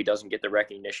 even though he doesn't get the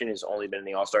recognition. He's only been in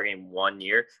the All-Star game 1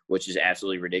 year, which is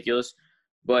absolutely ridiculous.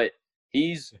 But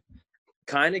he's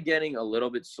kind of getting a little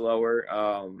bit slower.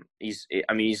 He's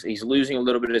losing a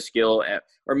little bit of skill,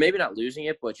 or maybe not losing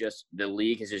it, but just the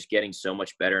league is just getting so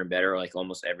much better and better, like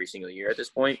almost every single year at this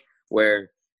point,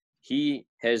 where he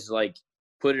has like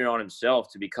put it on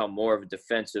himself to become more of a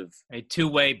defensive, a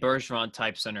two-way Bergeron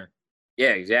type center. Yeah,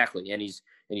 exactly, and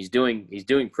he's doing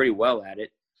pretty well at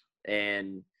it,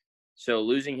 and so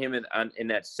losing him in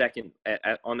that second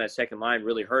on that second line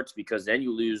really hurts, because then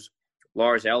you lose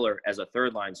Lars Eller as a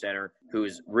third line center, who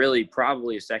is really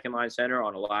probably a second line center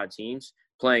on a lot of teams,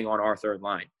 playing on our third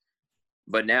line.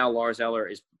 But now Lars Eller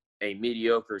is a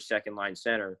mediocre second line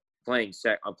center playing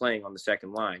on the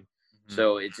second line. Mm-hmm.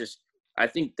 So it's just, I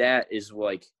think that is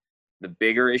like the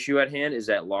bigger issue at hand, is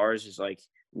that Lars is like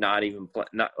not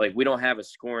we don't have a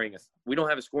scoring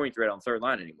threat on third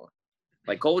line anymore.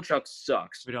 Like Kovalchuk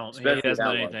sucks. We don't. He doesn't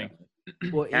do anything.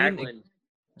 Well, Hagelin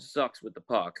sucks with the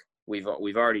puck. We've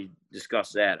already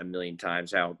discussed that a million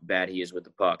times, how bad he is with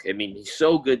the puck. I mean, he's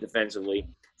so good defensively,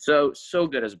 so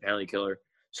good as a penalty killer,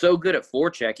 so good at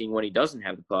forechecking when he doesn't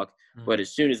have the puck. Mm-hmm. But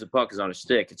as soon as the puck is on his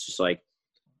stick, it's just like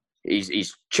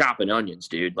he's chopping onions,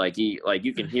 dude. Like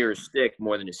you can hear his stick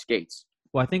more than his skates.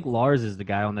 Well, I think Lars is the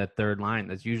guy on that third line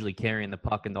that's usually carrying the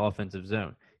puck in the offensive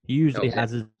zone. He usually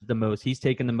has the most. He's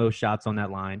taken the most shots on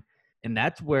that line, and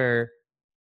that's where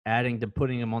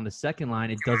putting him on the second line,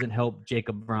 it doesn't help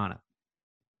Jacob Vrana,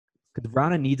 because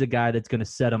Vrana needs a guy that's going to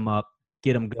set him up,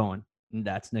 get him going, and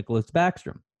that's Nicholas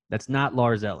Backstrom. That's not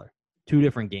Lars Eller. Two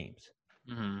different games.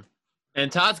 Mm-hmm.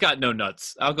 And Todd's got no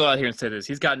nuts. I'll go out here and say this.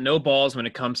 He's got no balls when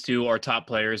it comes to our top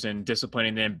players and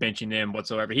disciplining them, benching them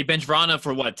whatsoever. He benched Vrana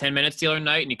for 10 minutes the other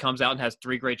night, and he comes out and has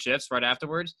 3 great shifts right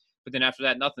afterwards. But then after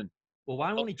that, nothing. Well,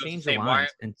 why won't he change the lines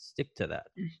and stick to that?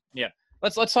 Yeah.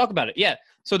 Let's talk about it. Yeah.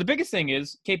 So the biggest thing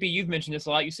is, KP, you've mentioned this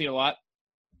a lot. You see it a lot.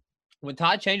 When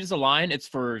Todd changes the line, it's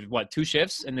for 2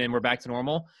 shifts, and then we're back to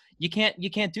normal. You can't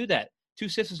do that. 2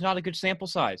 shifts is not a good sample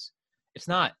size. It's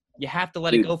not. You have to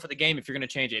let it go for the game if you're going to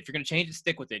change it. If you're going to change it,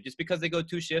 stick with it. Just because they go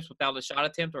 2 shifts without a shot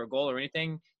attempt or a goal or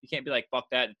anything, you can't be like, fuck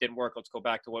that, it didn't work. Let's go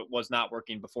back to what was not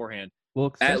working beforehand.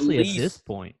 Well, especially at this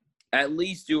point. At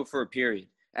least do it for a period.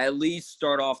 At least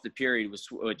start off the period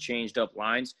with changed up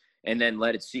lines, and then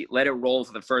let it roll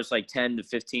for the first 10 to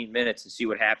 15 minutes and see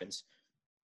what happens.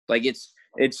 Like it's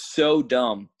so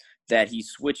dumb that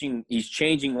he's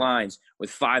changing lines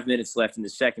with 5 minutes left in the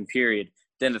second period.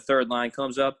 Then the third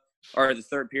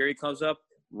period comes up,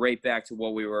 right back to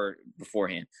what we were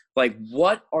beforehand. Like,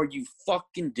 what are you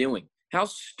fucking doing? How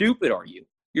stupid are you?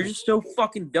 You're just so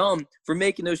fucking dumb for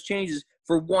making those changes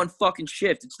for 1 fucking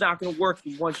shift. It's not going to work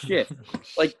in 1 shift.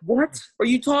 Like, what are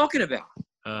you talking about?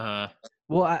 Uh-huh.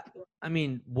 Well, I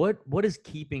mean, what is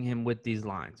keeping him with these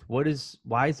lines?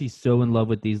 Why is he so in love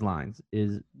with these lines?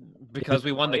 Is because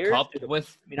we won the cup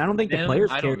with. I mean, I don't think the players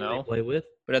care who they play with,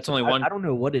 but that's only one. I don't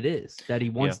know what it is that he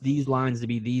wants these lines to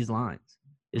be these lines.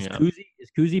 Is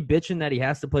Kuzi bitching that he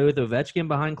has to play with Ovechkin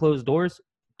behind closed doors?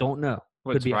 Don't know.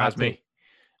 Wouldn't surprise me.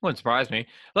 Wouldn't surprise me.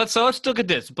 Let's look at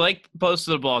this. Blake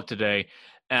posted a blog today.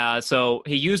 So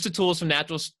he used the tools from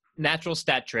Natural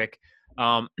Stat Trick.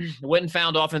 Went and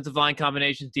found offensive line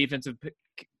combinations, defensive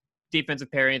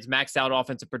pairings, maxed out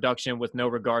offensive production with no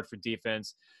regard for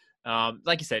defense.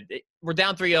 Like you said, we're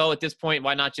down 3-0 at this point.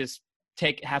 Why not just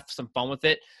have some fun with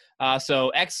it? So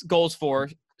X goals for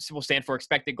will stand for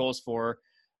expected goals for.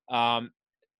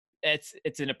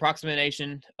 It's an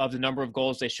approximation of the number of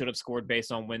goals they should have scored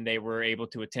based on when they were able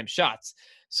to attempt shots.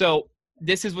 So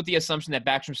this is with the assumption that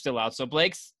Backstrom's still out. So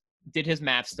Blake's did his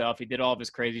math stuff. He did all of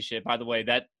his crazy shit. By the way,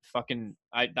 that fucking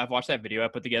I've watched that video I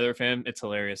put together of him. It's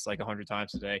hilarious, 100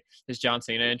 times today. His John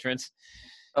Cena entrance.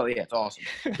 Oh yeah, it's awesome.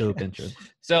 Dope entrance.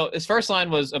 So his first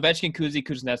line was Ovechkin,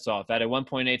 Kuznetsov at a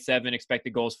 1.87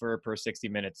 expected goals for per 60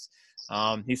 minutes.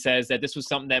 He says that this was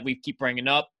something that we keep bringing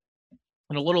up.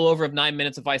 In a little over 9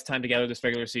 minutes of ice time together this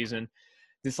regular season,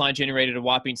 this line generated a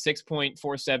whopping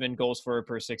 6.47 goals for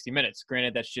per 60 minutes.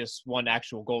 Granted, that's just 1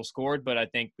 actual goal scored, but I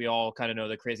think we all kind of know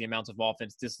the crazy amounts of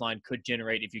offense this line could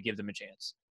generate if you give them a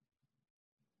chance.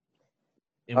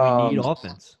 And we need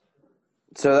offense.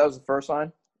 So that was the first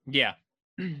line? Yeah.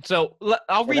 So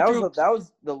I'll read through. That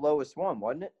was the lowest one,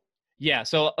 wasn't it? Yeah.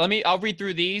 So I'll read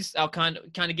through these. I'll kind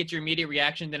of get your immediate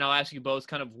reaction. Then I'll ask you both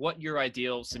kind of what your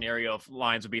ideal scenario of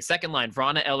lines would be. Second line,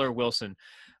 Vrana, Eller, Wilson.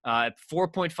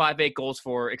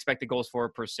 4.58 expected goals for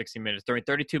per 60 minutes. During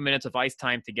 32 minutes of ice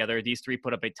time together, these 3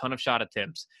 put up a ton of shot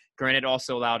attempts. Granted,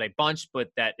 also allowed a bunch, but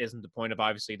that isn't the point of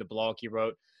obviously the blog he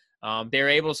wrote. They were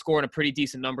able to score in a pretty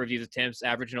decent number of these attempts,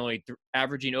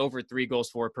 averaging over 3 goals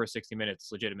for per 60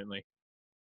 minutes, legitimately.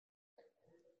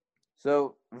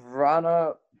 So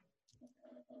Vrana,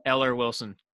 Eller,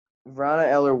 Wilson.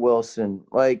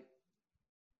 Like,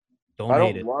 Don't I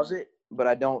hate don't it. love it, but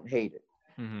I don't hate it.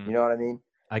 Mhm. You know what I mean?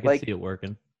 I can like- see it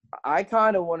working. I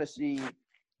kind of want to see.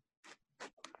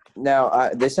 Now,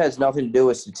 this has nothing to do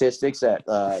with statistics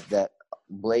that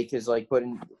Blake is like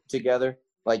putting together.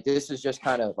 Like, this is just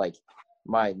kind of like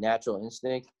my natural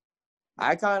instinct.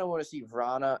 I kind of want to see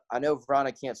Vrana. I know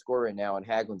Vrana can't score right now, and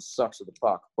Hagelin sucks with the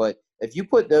puck. But if you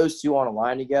put those two on a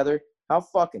line together, how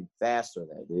fucking fast are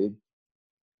they, dude?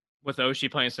 With Oshie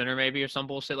playing center maybe or some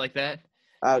bullshit like that.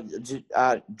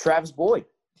 Travis Boyd.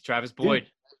 Travis Boyd.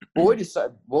 Boyd is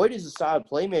a solid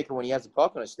playmaker when he has the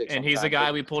puck on his stick. And he's the sometimes.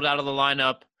 guy we pulled out of the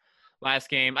lineup last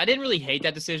game. I didn't really hate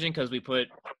that decision because we put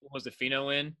Fino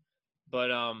in,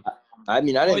 but I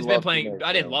mean, I didn't Boyd's been love playing. Fino,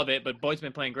 I didn't so. love it, but Boyd's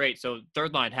been playing great. So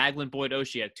third line, Hagelin, Boyd,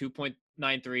 Oshie at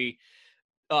 2.93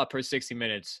 per 60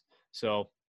 minutes. So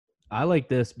I like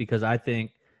this because I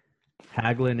think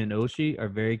Hagelin and Oshie are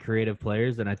very creative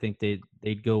players, and I think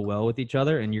they'd go well with each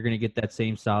other. And you're going to get that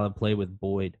same solid play with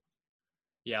Boyd.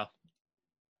 yeah.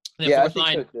 And then Yeah, I fourth think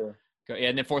line, so too. yeah,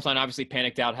 and then fourth line obviously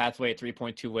panicked out Hathaway at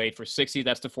 3.28 for 60.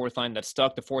 That's the fourth line that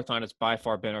stuck. The fourth line has by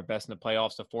far been our best in the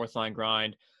playoffs. The fourth line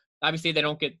grind. Obviously,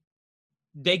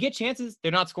 they get chances.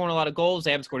 They're not scoring a lot of goals.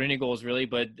 They haven't scored any goals really,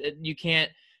 but you can't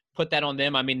put that on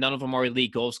them. I mean, none of them are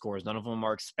elite goal scorers. None of them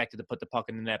are expected to put the puck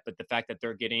in the net. But the fact that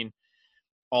they're getting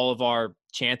all of our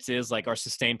chances, like our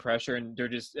sustained pressure, and they're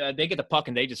just they get the puck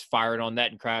and they just fire it on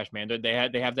net and crash, man. They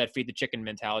have that feed the chicken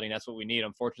mentality, and that's what we need.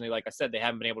 Unfortunately, like I said, they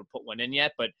haven't been able to put one in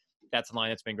yet, but that's a line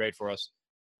that's been great for us.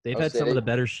 They've I'll had say some of they- the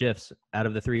better shifts out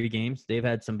of the 3 games. They've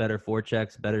had some better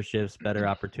forechecks, better shifts, better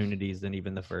opportunities than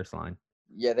even the first line.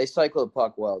 Yeah, they cycle the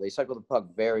puck well. They cycle the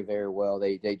puck very, very well.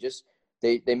 They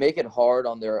make it hard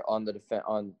on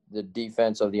the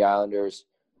defense of the Islanders.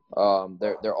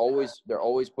 They're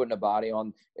always putting a body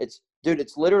on. It's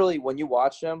literally when you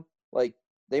watch them, like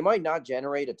they might not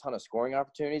generate a ton of scoring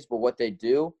opportunities, but what they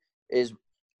do is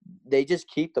they just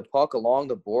keep the puck along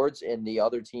the boards in the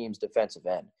other team's defensive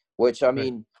end, which I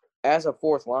mean, as a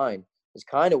fourth line is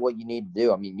kind of what you need to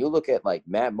do. I mean, you look at like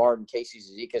Matt Martin, Casey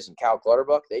Zizekas, and Cal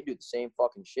Clutterbuck, they do the same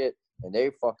fucking shit, and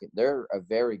they're a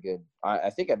very good.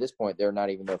 I think at this point they're not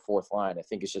even their fourth line. I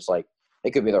think it's just like it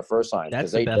could be their first line.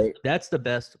 That's 'cause the best. That's the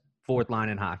best fourth line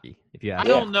in hockey. If you ask I me.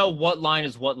 don't know what line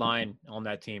is what line on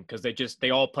that team because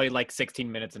they all play like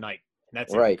 16 minutes a night. And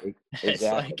that's right, it. exactly. It's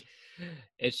like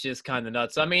it's just kind of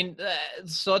nuts. I mean,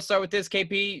 so let's start with this,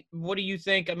 KP. What do you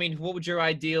think? I mean, what would your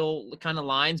ideal kind of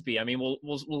lines be? I mean,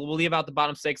 we'll leave out the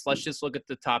bottom 6. Let's just look at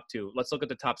the top 2. Let's look at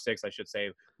the top 6, I should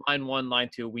say. Line 1, line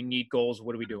 2. We need goals.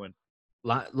 What are we doing?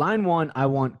 Line 1, I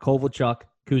want Kovalchuk,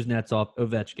 Kuznetsov,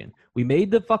 Ovechkin. We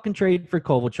made the fucking trade for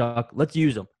Kovalchuk. Let's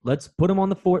use him. Let's put him on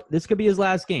the 4th. This could be his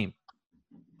last game.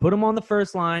 Put him on the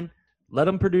first line. Let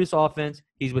him produce offense.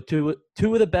 He's with two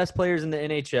of the best players in the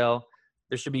NHL.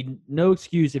 There should be no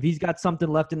excuse. If he's got something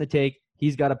left in the tank,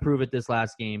 he's got to prove it this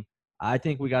last game. I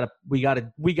think we got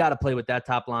to play with that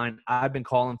top line. I've been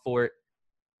calling for it.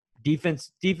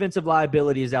 Defensive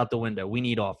liability is out the window. We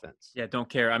need offense. Yeah, don't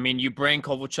care. I mean, you bring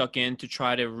Kovalchuk in to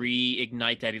try to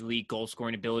reignite that elite goal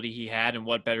scoring ability he had, and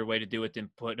what better way to do it than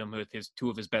put him with two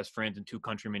of his best friends and 2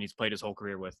 countrymen he's played his whole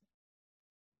career with.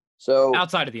 So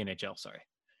Outside of the NHL, sorry.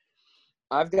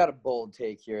 I've got a bold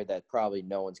take here that probably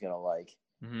no one's gonna like.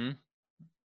 Mm-hmm.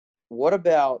 What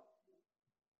about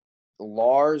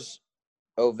Lars,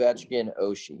 Ovechkin,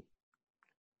 Oshie?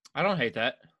 I don't hate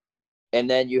that. And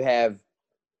then you have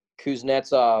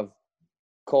Kuznetsov,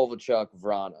 Kovalchuk,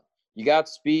 Vrana. You got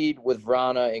speed with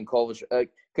Vrana and Kovalchuk.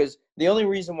 Because the only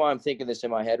reason why I'm thinking this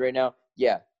in my head right now,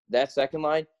 yeah, that second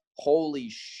line, holy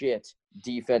shit,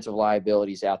 defensive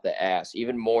liabilities out the ass,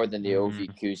 even more than the OV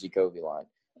Kuzi-Kovi line.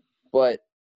 But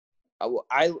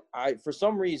I for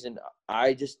some reason,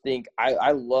 I just think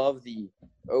I love the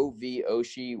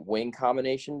OV-Oshie wing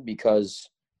combination because,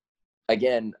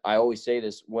 again, I always say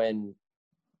this, when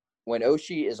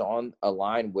Oshie is on a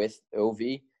line with OV,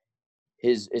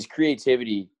 his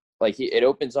creativity, like it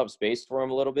opens up space for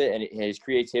him a little bit, and his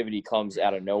creativity comes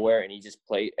out of nowhere, and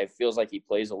it feels like he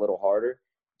plays a little harder.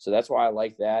 So that's why I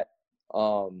like that.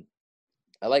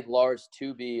 I like Lars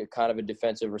to be a kind of a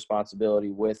defensive responsibility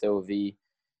with OV.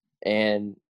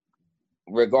 And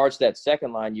regards to that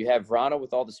second line, you have Vrana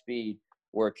with all the speed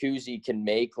where Kuzi can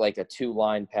make like a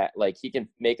 2-line pass. Like he can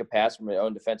make a pass from his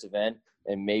own defensive end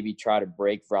and maybe try to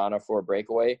break Vrana for a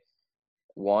breakaway.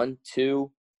 1,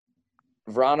 2,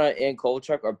 Vrana and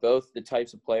Kovalchuk are both the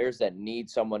types of players that need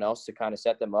someone else to kind of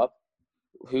set them up.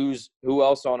 Who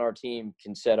else on our team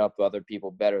can set up other people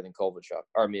better than Kovalchuk?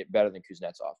 Or better than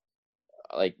Kuznetsov?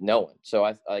 Like no one. So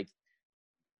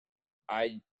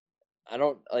I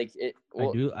don't like it.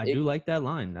 Well, I do like that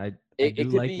line. I It do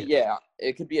could like be it. yeah.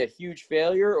 It could be a huge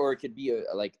failure, or it could be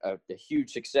a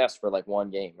huge success for like one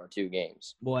game or two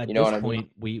games. Well, at You know this what I point,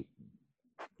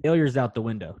 failure's out the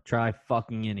window. Try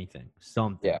fucking anything.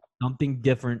 Something. Yeah. Something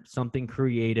different, something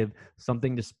creative,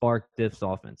 something to spark this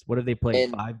offense. What have they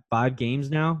played? And- Five games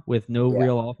now with no Yeah.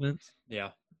 real offense?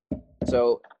 Yeah.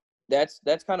 So that's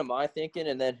kind of my thinking.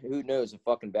 And then who knows if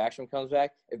fucking Backstrom comes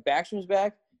back? If Backstrom's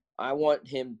back, I want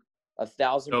him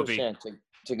 1,000%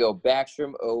 to go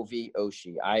Backstrom, Ovi,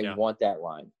 Oshie. I want that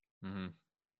line. Mm-hmm.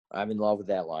 I'm in love with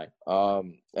that line.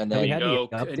 And Have then we had any And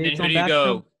then updates who on do you Backstrom?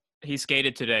 go? He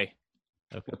skated today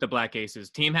with the Black Aces.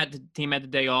 Team had the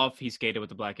day off. He skated with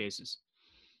the Black Aces.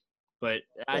 But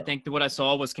I think that what I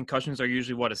saw was concussions are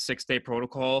usually a 6-day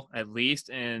protocol at least,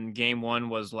 and game 1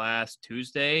 was last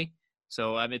Tuesday.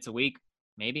 So I mean, it's a week,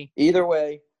 maybe. either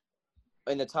way,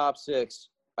 in the top 6,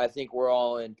 I think we're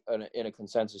all in a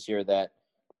consensus here that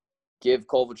give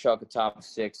Kovalchuk a top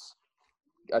six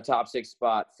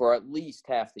spot for at least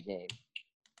half the game,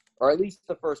 or at least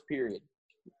the first period.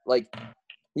 Like,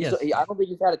 Yes. I don't think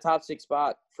he's had a top 6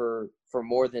 spot for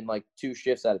more than like 2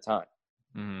 shifts at a time.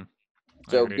 Mm-hmm.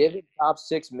 So give him top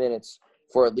 6 minutes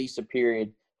for at least a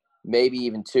period, maybe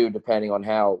even 2, depending on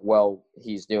how well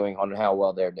he's doing, on how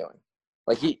well they're doing.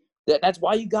 Like that's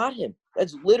why you got him.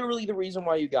 That's literally the reason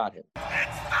why you got him.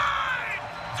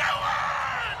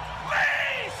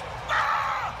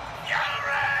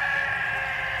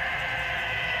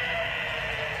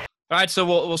 All right, so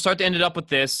we'll start to end it up with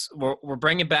this. We're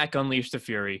bringing back Unleash the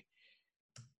Fury.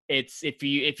 It's if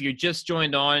you just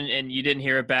joined on and you didn't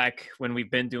hear it back when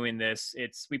we've been doing this,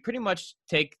 we pretty much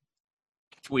take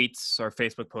tweets or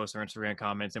Facebook posts or Instagram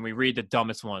comments and we read the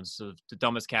dumbest ones, so the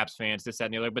dumbest Caps fans, this, that,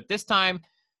 and the other. But this time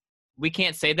we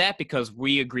can't say that because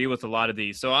we agree with a lot of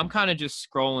these. So I'm kind of just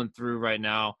scrolling through right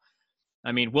now.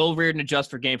 I mean, will Reardon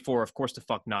adjust for Game 4? Of course the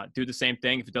fuck not. Do the same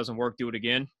thing. If it doesn't work, do it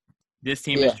again. This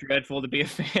team is dreadful to be a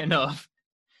fan of.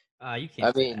 You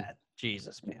can't say that.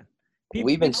 Jesus, man.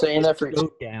 We've been saying that for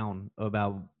go down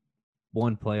about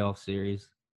one playoff series.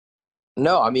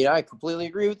 No, I mean, I completely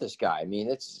agree with this guy. I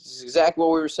mean, it's exactly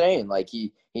what we were saying. Like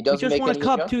he doesn't just make won a any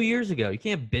cup 2 years ago. You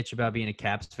can't bitch about being a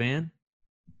Caps fan.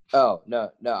 Oh no,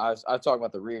 I was talking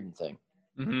about the Reardon thing.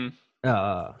 Mm-hmm.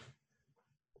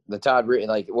 The Todd Reardon,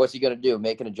 like, what's he gonna do?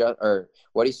 Make an adjust, or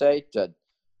what do he say? To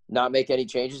not make any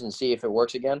changes and see if it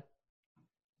works again?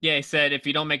 Yeah, he said if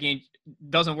you don't make any,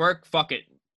 doesn't work, fuck it.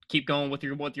 Keep going with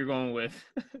what you're going with.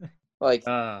 Like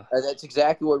that's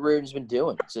exactly what Reardon's been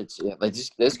doing. It's like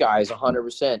this guy is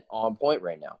 100% on point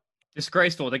right now.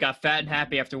 Disgraceful. They got fat and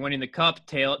happy after winning the cup.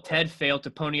 Ted failed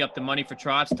to pony up the money for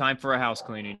Trotz. Time for a house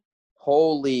cleaning.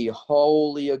 Wholly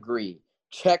agree.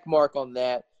 Check mark on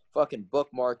that. Fucking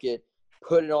bookmark it.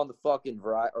 Put it on the fucking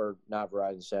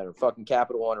Verizon Center. Fucking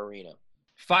Capital One Arena.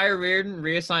 Fire Reardon.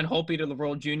 Reassign Holtby to the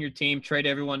World Junior team. Trade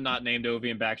everyone not named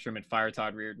Ovi and Backstrom and fire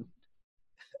Todd Reardon.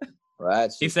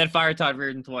 Right. He said fire Todd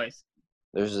Reardon twice.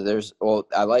 Well,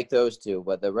 I like those two,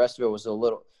 but the rest of it was a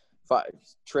little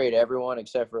trade everyone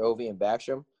except for Ovi and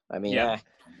Backstrom. I mean,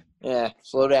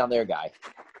 slow down there, guy.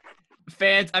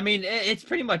 Fans, I mean, it's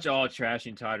pretty much all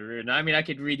trashing Todd Reardon. I mean, I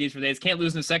could read these for days. Can't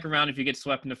lose in the second round if you get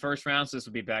swept in the first round, so this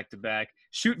will be back-to-back.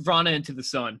 Shoot Vrana into the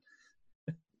sun.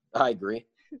 I agree.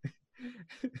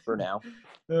 For now.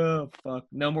 Oh, fuck.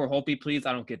 No more Holtby, please.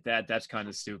 I don't get that. That's kind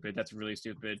of stupid. That's really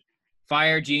stupid.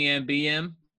 Fire GM,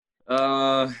 BM?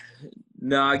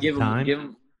 No, give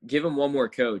him one more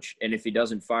coach, and if he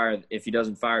doesn't fire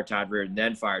Todd Reardon,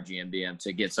 then fire GM, BM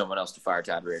to get someone else to fire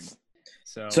Todd Reardon.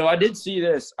 So I did see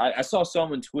this. I saw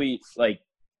someone tweet like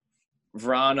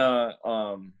Vrana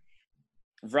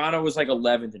was like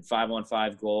 11th in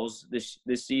 5-on-5 goals this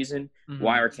season. Mm-hmm.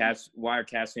 Why are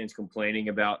Caps fans complaining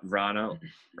about Vrana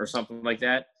or something like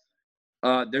that?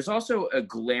 There's also a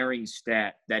glaring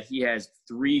stat that he has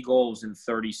 3 goals in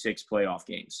 36 playoff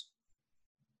games.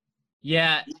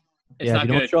 Yeah, if you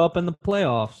don't show up in the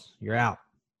playoffs, you're out.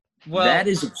 Well, that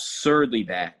is absurdly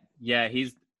bad. Yeah,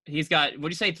 he's got, what do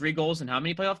you say, 3 goals in how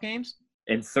many playoff games?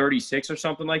 In 36 or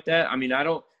something like that. I mean,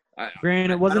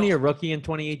 Granted, wasn't he a rookie in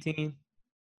 2018?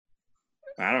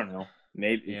 I don't know.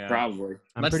 Maybe, probably.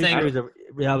 I'm pretty sure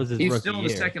that was his rookie He's still in the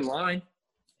year. second line.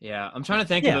 Yeah, I'm trying to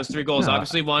think of those 3 goals. No.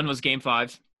 Obviously, one was Game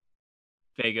 5,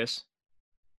 Vegas.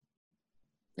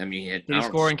 I mean, Did he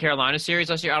score in Carolina series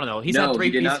last year? I don't know. He's had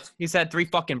 3. He's had 3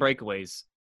 fucking breakaways.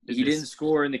 He didn't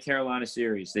score in the Carolina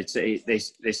series. They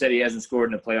said he hasn't scored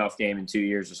in a playoff game in 2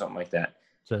 years or something like that.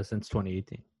 So since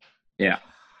 2018. Yeah.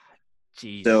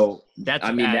 Jeez. So that's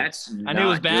bad. I knew it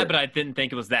was bad, but I didn't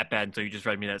think it was that bad until you just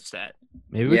read me that stat.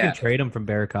 Maybe we can trade him from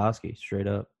Burakovsky straight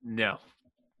up. No.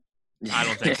 I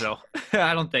don't think so.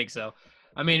 I don't think so.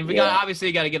 I mean, we got obviously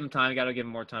got to give him time. Got to give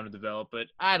him more time to develop. But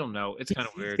I don't know. It's kind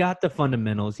of weird. He's got the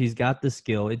fundamentals. He's got the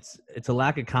skill. It's a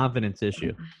lack of confidence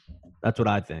issue. That's what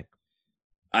I think.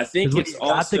 I think it's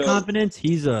got also the confidence.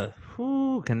 He's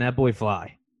can that boy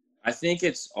fly? I think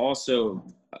it's also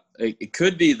it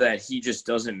could be that he just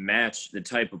doesn't match the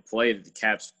type of play that the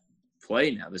Caps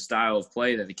play now, the style of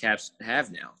play that the Caps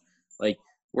have now. Like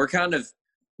we've kind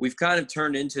of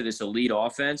turned into this elite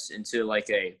offense into like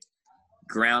a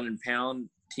ground and pound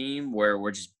team where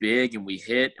we're just big and we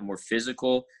hit and we're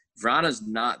physical. Vrana's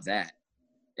not that.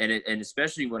 And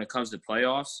especially when it comes to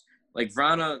playoffs, like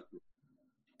Vrana,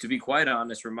 to be quite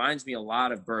honest, reminds me a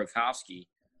lot of Burakovsky,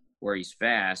 where he's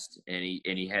fast and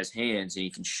he has hands and he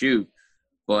can shoot.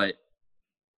 But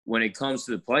when it comes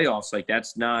to the playoffs, like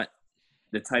that's not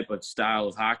the type of style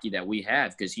of hockey that we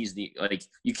have, because he's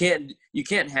you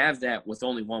can't have that with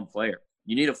only one player.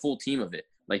 You need a full team of it.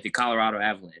 Like the Colorado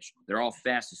Avalanche, they're all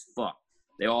fast as fuck.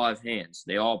 They all have hands.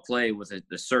 They all play with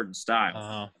a certain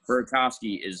style.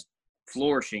 Burakovsky is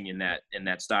flourishing in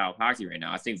that style of hockey right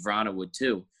now. I think Vrana would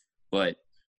too, but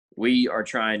we are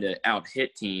trying to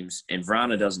out-hit teams, and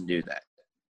Vrana doesn't do that.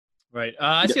 Right.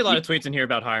 I see a lot of tweets in here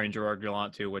about hiring Gerard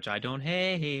Gallant too, which I don't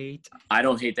hate. I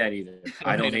don't hate that either.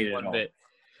 I don't hate it one at all. bit.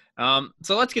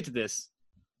 So let's get to this.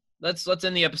 Let's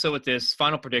end the episode with this.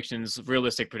 Final predictions,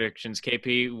 realistic predictions.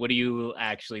 KP, what are you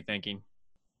actually thinking?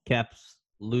 Caps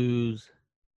lose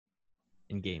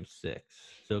in Game 6.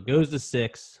 So it goes to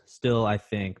 6 still, I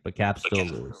think, but Caps still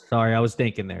lose. Sorry, I was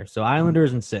thinking there. So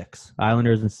Islanders in 6.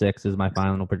 Islanders in 6 is my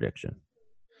final prediction.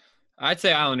 I'd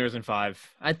say Islanders in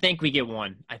 5. I think we get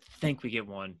one. I hope we get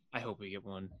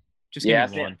one. Just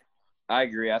give me one. I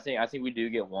agree. I think we do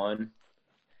get one,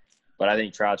 but I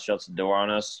think Trotz shuts the door on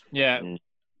us. Yeah.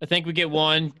 I think we get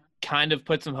one, kind of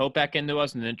put some hope back into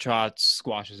us, and then Trotz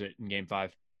squashes it in Game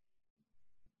 5.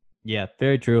 Yeah,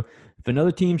 very true. If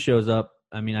another team shows up,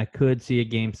 I mean, I could see a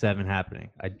Game 7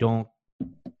 happening. I don't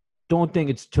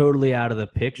think it's totally out of the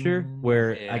picture,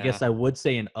 where I guess I would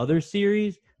say in other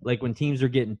series, like when teams are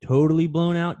getting totally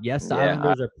blown out, yes, the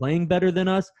Islanders are playing better than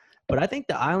us, but I think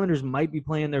the Islanders might be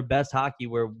playing their best hockey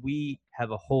where we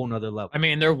have a whole nother level. I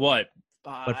mean, they're what?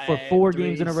 But for 4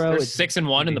 games in a row, they're it's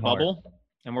 6-1 in the hard. bubble.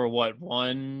 And we're what?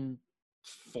 1-4-1,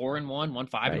 1-5-1 in the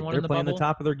bubble. They're playing the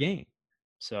top of their game.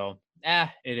 So,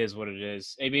 it is what it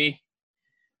is. AB?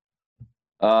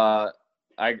 I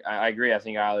agree. I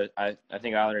think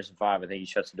Islanders in 5. I think he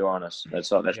shuts the door on us.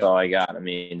 That's all I got. I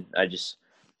mean, I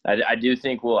do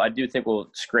think we'll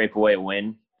scrape away a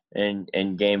win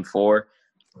in Game 4.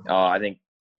 I think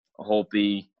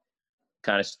Holtby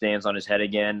kind of stands on his head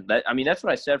again. That's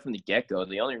what I said from the get-go.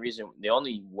 The only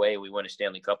way we win a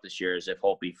Stanley Cup this year is if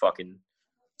Holtby fucking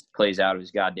plays out of his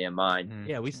goddamn mind.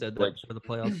 Yeah, we said that before the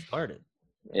playoffs started.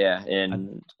 Yeah,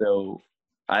 and so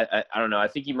I don't know. I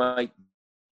think he might.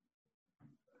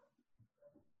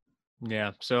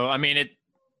 Yeah. So I mean,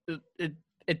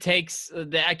 it takes.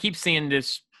 I keep seeing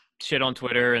this shit on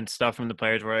Twitter and stuff from the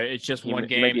players where it's just one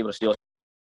game. Might be able to steal.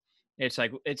 It's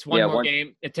like it's one more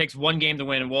game. It takes one game to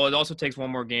win. Well, it also takes one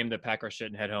more game to pack our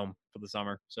shit and head home for the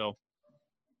summer. So,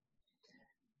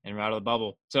 and we're out of the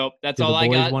bubble. So that's all I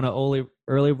got. The boys want an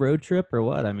early road trip or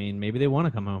what? I mean, maybe they want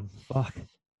to come home. Fuck.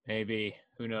 Maybe.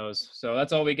 Who knows? So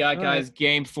that's all we got, guys. Right.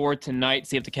 Game 4 tonight.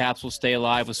 See if the Caps will stay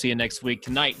alive. We'll see you next week.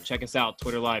 Tonight, check us out.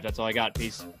 Twitter Live. That's all I got.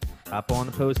 Peace. Hop on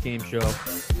the post-game show.